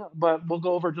thing, but we'll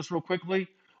go over it just real quickly.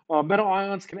 Metal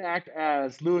ions can act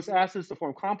as Lewis acids to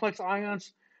form complex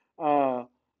ions, uh,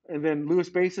 and then Lewis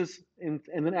bases, and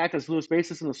then act as Lewis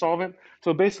bases in the solvent.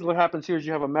 So basically, what happens here is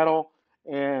you have a metal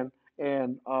and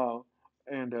and uh,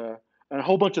 and uh, and a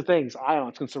whole bunch of things,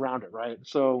 ions can surround it, right?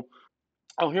 So,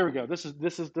 oh, here we go.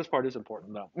 This part is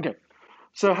important though. Okay,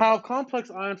 so how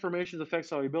complex ion formations affect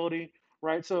solubility,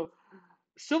 right? So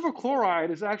silver chloride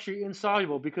is actually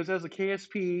insoluble because it has a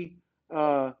KSP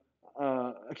of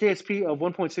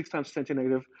 1.6 times 10 to the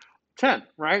negative 10,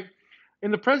 right?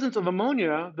 In the presence of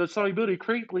ammonia, the solubility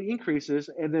greatly increases,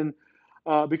 and then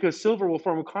because silver will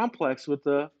form a complex with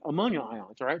the ammonia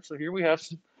ions, right? So here we have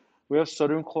not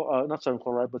sodium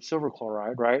chloride, but silver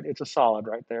chloride, right? It's a solid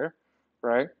right there,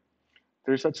 right?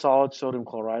 There's that solid sodium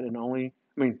chloride,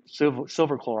 and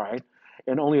silver chloride,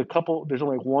 and only a couple. There's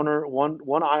only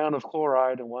one ion of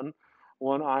chloride and one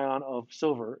ion of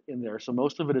silver in there. So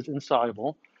most of it is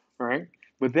insoluble, right?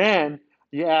 But then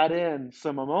you add in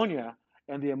some ammonia,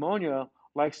 and the ammonia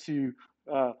likes to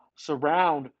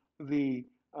surround the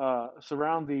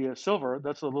silver.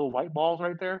 That's the little white balls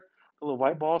right there, the little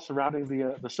white balls surrounding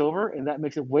the silver, and that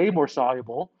makes it way more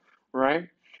soluble, right?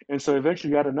 And so eventually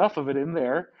you got enough of it in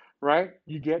there, right?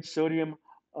 You get sodium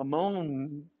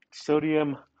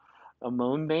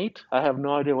ammonate. I have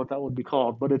no idea what that would be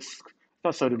called, but it's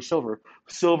not sodium,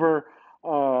 silver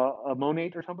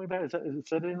ammonate or something like that. Is it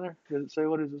said in there? Does it say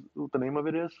what the name of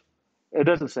it is? It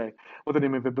doesn't say what the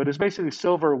name of it, but it's basically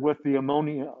silver with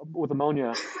ammonia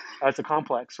as a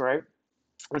complex, right?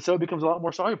 And so it becomes a lot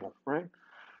more soluble, right?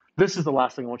 This is the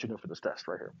last thing I want you to do for this test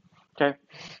right here, okay?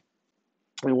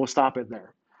 And we'll stop it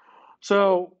there.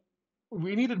 So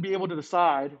we need to be able to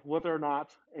decide whether or not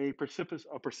a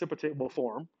precipitate will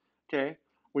form. Okay,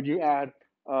 when you add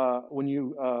when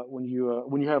you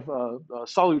have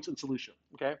solutes in solution.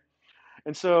 Okay,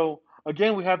 and so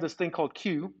again we have this thing called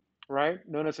Q, right,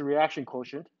 known as the reaction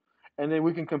quotient, and then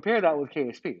we can compare that with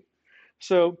KSP.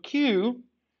 So Q,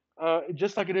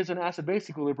 just like it is in acid-base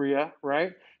equilibria,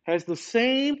 right, has the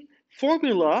same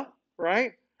formula,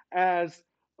 right, as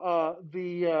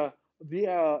the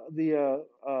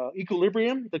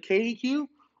equilibrium, the KEQ,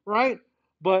 right?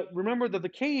 But remember that the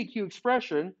KEQ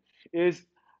expression is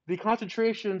the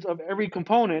concentrations of every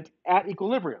component at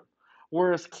equilibrium,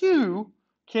 whereas Q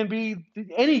can be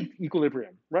any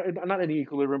equilibrium, right? Not any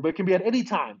equilibrium, but it can be at any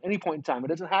time, any point in time. It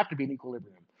doesn't have to be an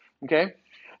equilibrium. Okay,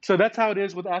 so that's how it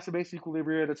is with acid-base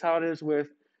equilibria. That's how it is with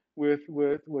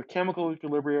chemical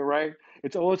equilibria, right?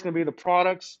 It's always going to be the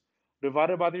products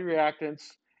divided by the reactants,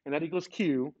 and that equals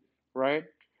Q, right?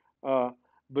 Uh,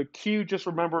 but Q, just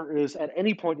remember, is at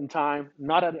any point in time,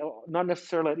 not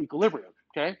necessarily at equilibrium.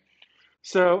 Okay,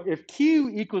 so if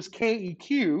Q equals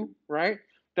KEQ, right,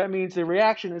 that means the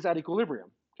reaction is at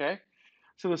equilibrium. Okay,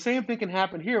 so the same thing can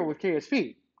happen here with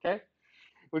KSP. Okay,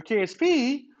 with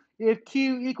KSP, if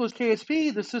Q equals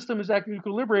KSP, the system is at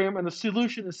equilibrium and the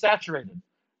solution is saturated.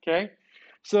 Okay,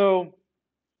 so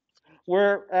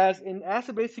whereas in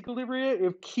acid-base equilibria,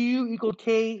 if Q equaled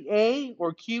Ka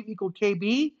or Q equaled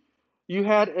Kb, you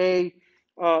had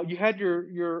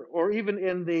your or even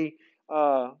in the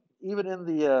even in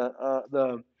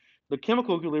the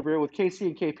chemical equilibrium with Kc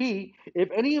and Kp, if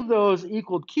any of those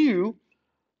equaled Q,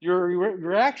 your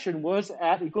reaction was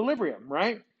at equilibrium,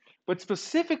 right? But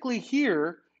specifically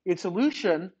here in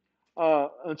solution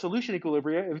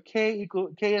equilibrium, if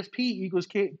Ksp equals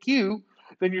Q,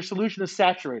 then your solution is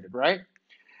saturated, right?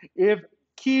 If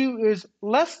Q is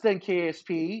less than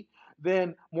Ksp,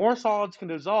 then more solids can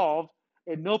dissolve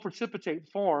and no precipitate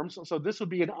forms. So this would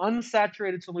be an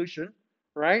unsaturated solution,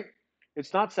 right?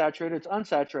 It's not saturated, it's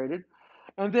unsaturated.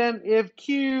 And then if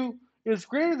Q is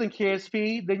greater than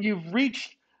Ksp, then you've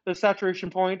reached the saturation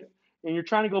point and you're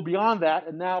trying to go beyond that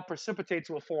and now precipitate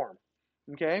to a form,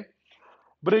 okay?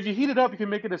 But if you heat it up, you can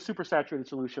make it a supersaturated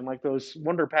solution like those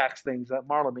Wonder Packs things that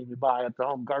Marla made me buy at the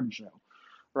home garden show,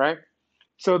 right?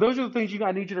 So those are the things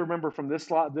I need you to remember from this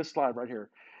slide right here.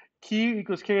 Q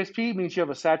equals Ksp means you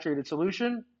have a saturated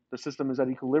solution. The system is at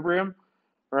equilibrium,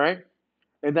 right?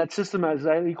 And that system as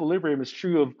at equilibrium is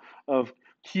true of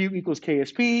Q equals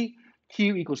Ksp,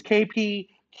 Q equals Kp,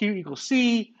 Q equals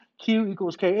C, Q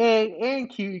equals Ka, and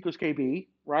Q equals Kb,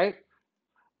 right?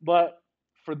 But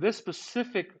for this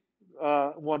specific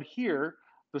one here,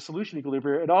 the solution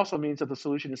equilibrium, it also means that the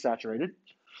solution is saturated.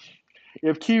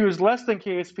 If Q is less than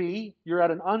Ksp, you're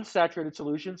at an unsaturated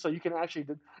solution, so you can actually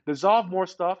dissolve more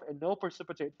stuff and no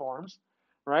precipitate forms,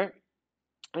 right?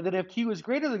 And then if Q is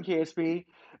greater than Ksp,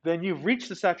 then you've reached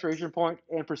the saturation point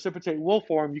and precipitate will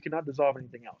form. You cannot dissolve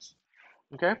anything else,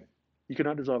 okay? You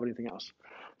cannot dissolve anything else.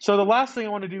 So the last thing I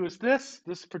want to do is this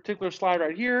particular slide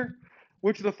right here.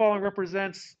 Which of the following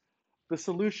represents the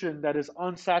solution that is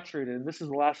unsaturated? And this is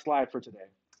the last slide for today.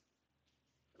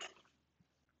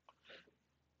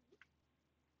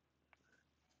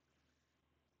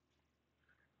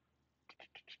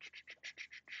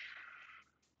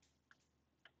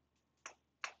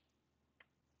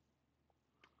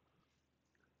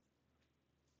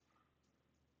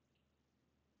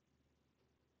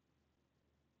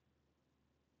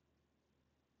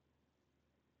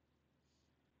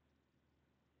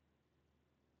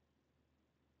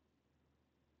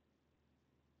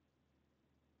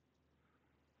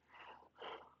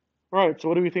 All right, so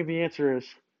what do we think the answer is?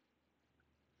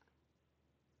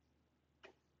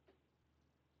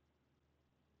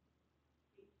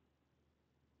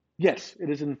 Yes, it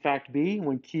is in fact B.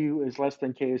 When Q is less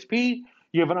than Ksp,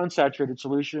 you have an unsaturated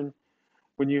solution.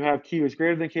 When you have Q is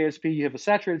greater than Ksp, you have a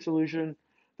saturated solution.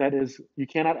 That is, you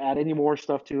cannot add any more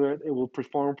stuff to it. It will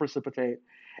form precipitate.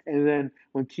 And then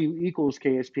when Q equals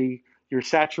Ksp, you're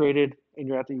saturated and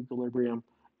you're at the equilibrium,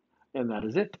 and that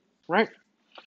is it, right?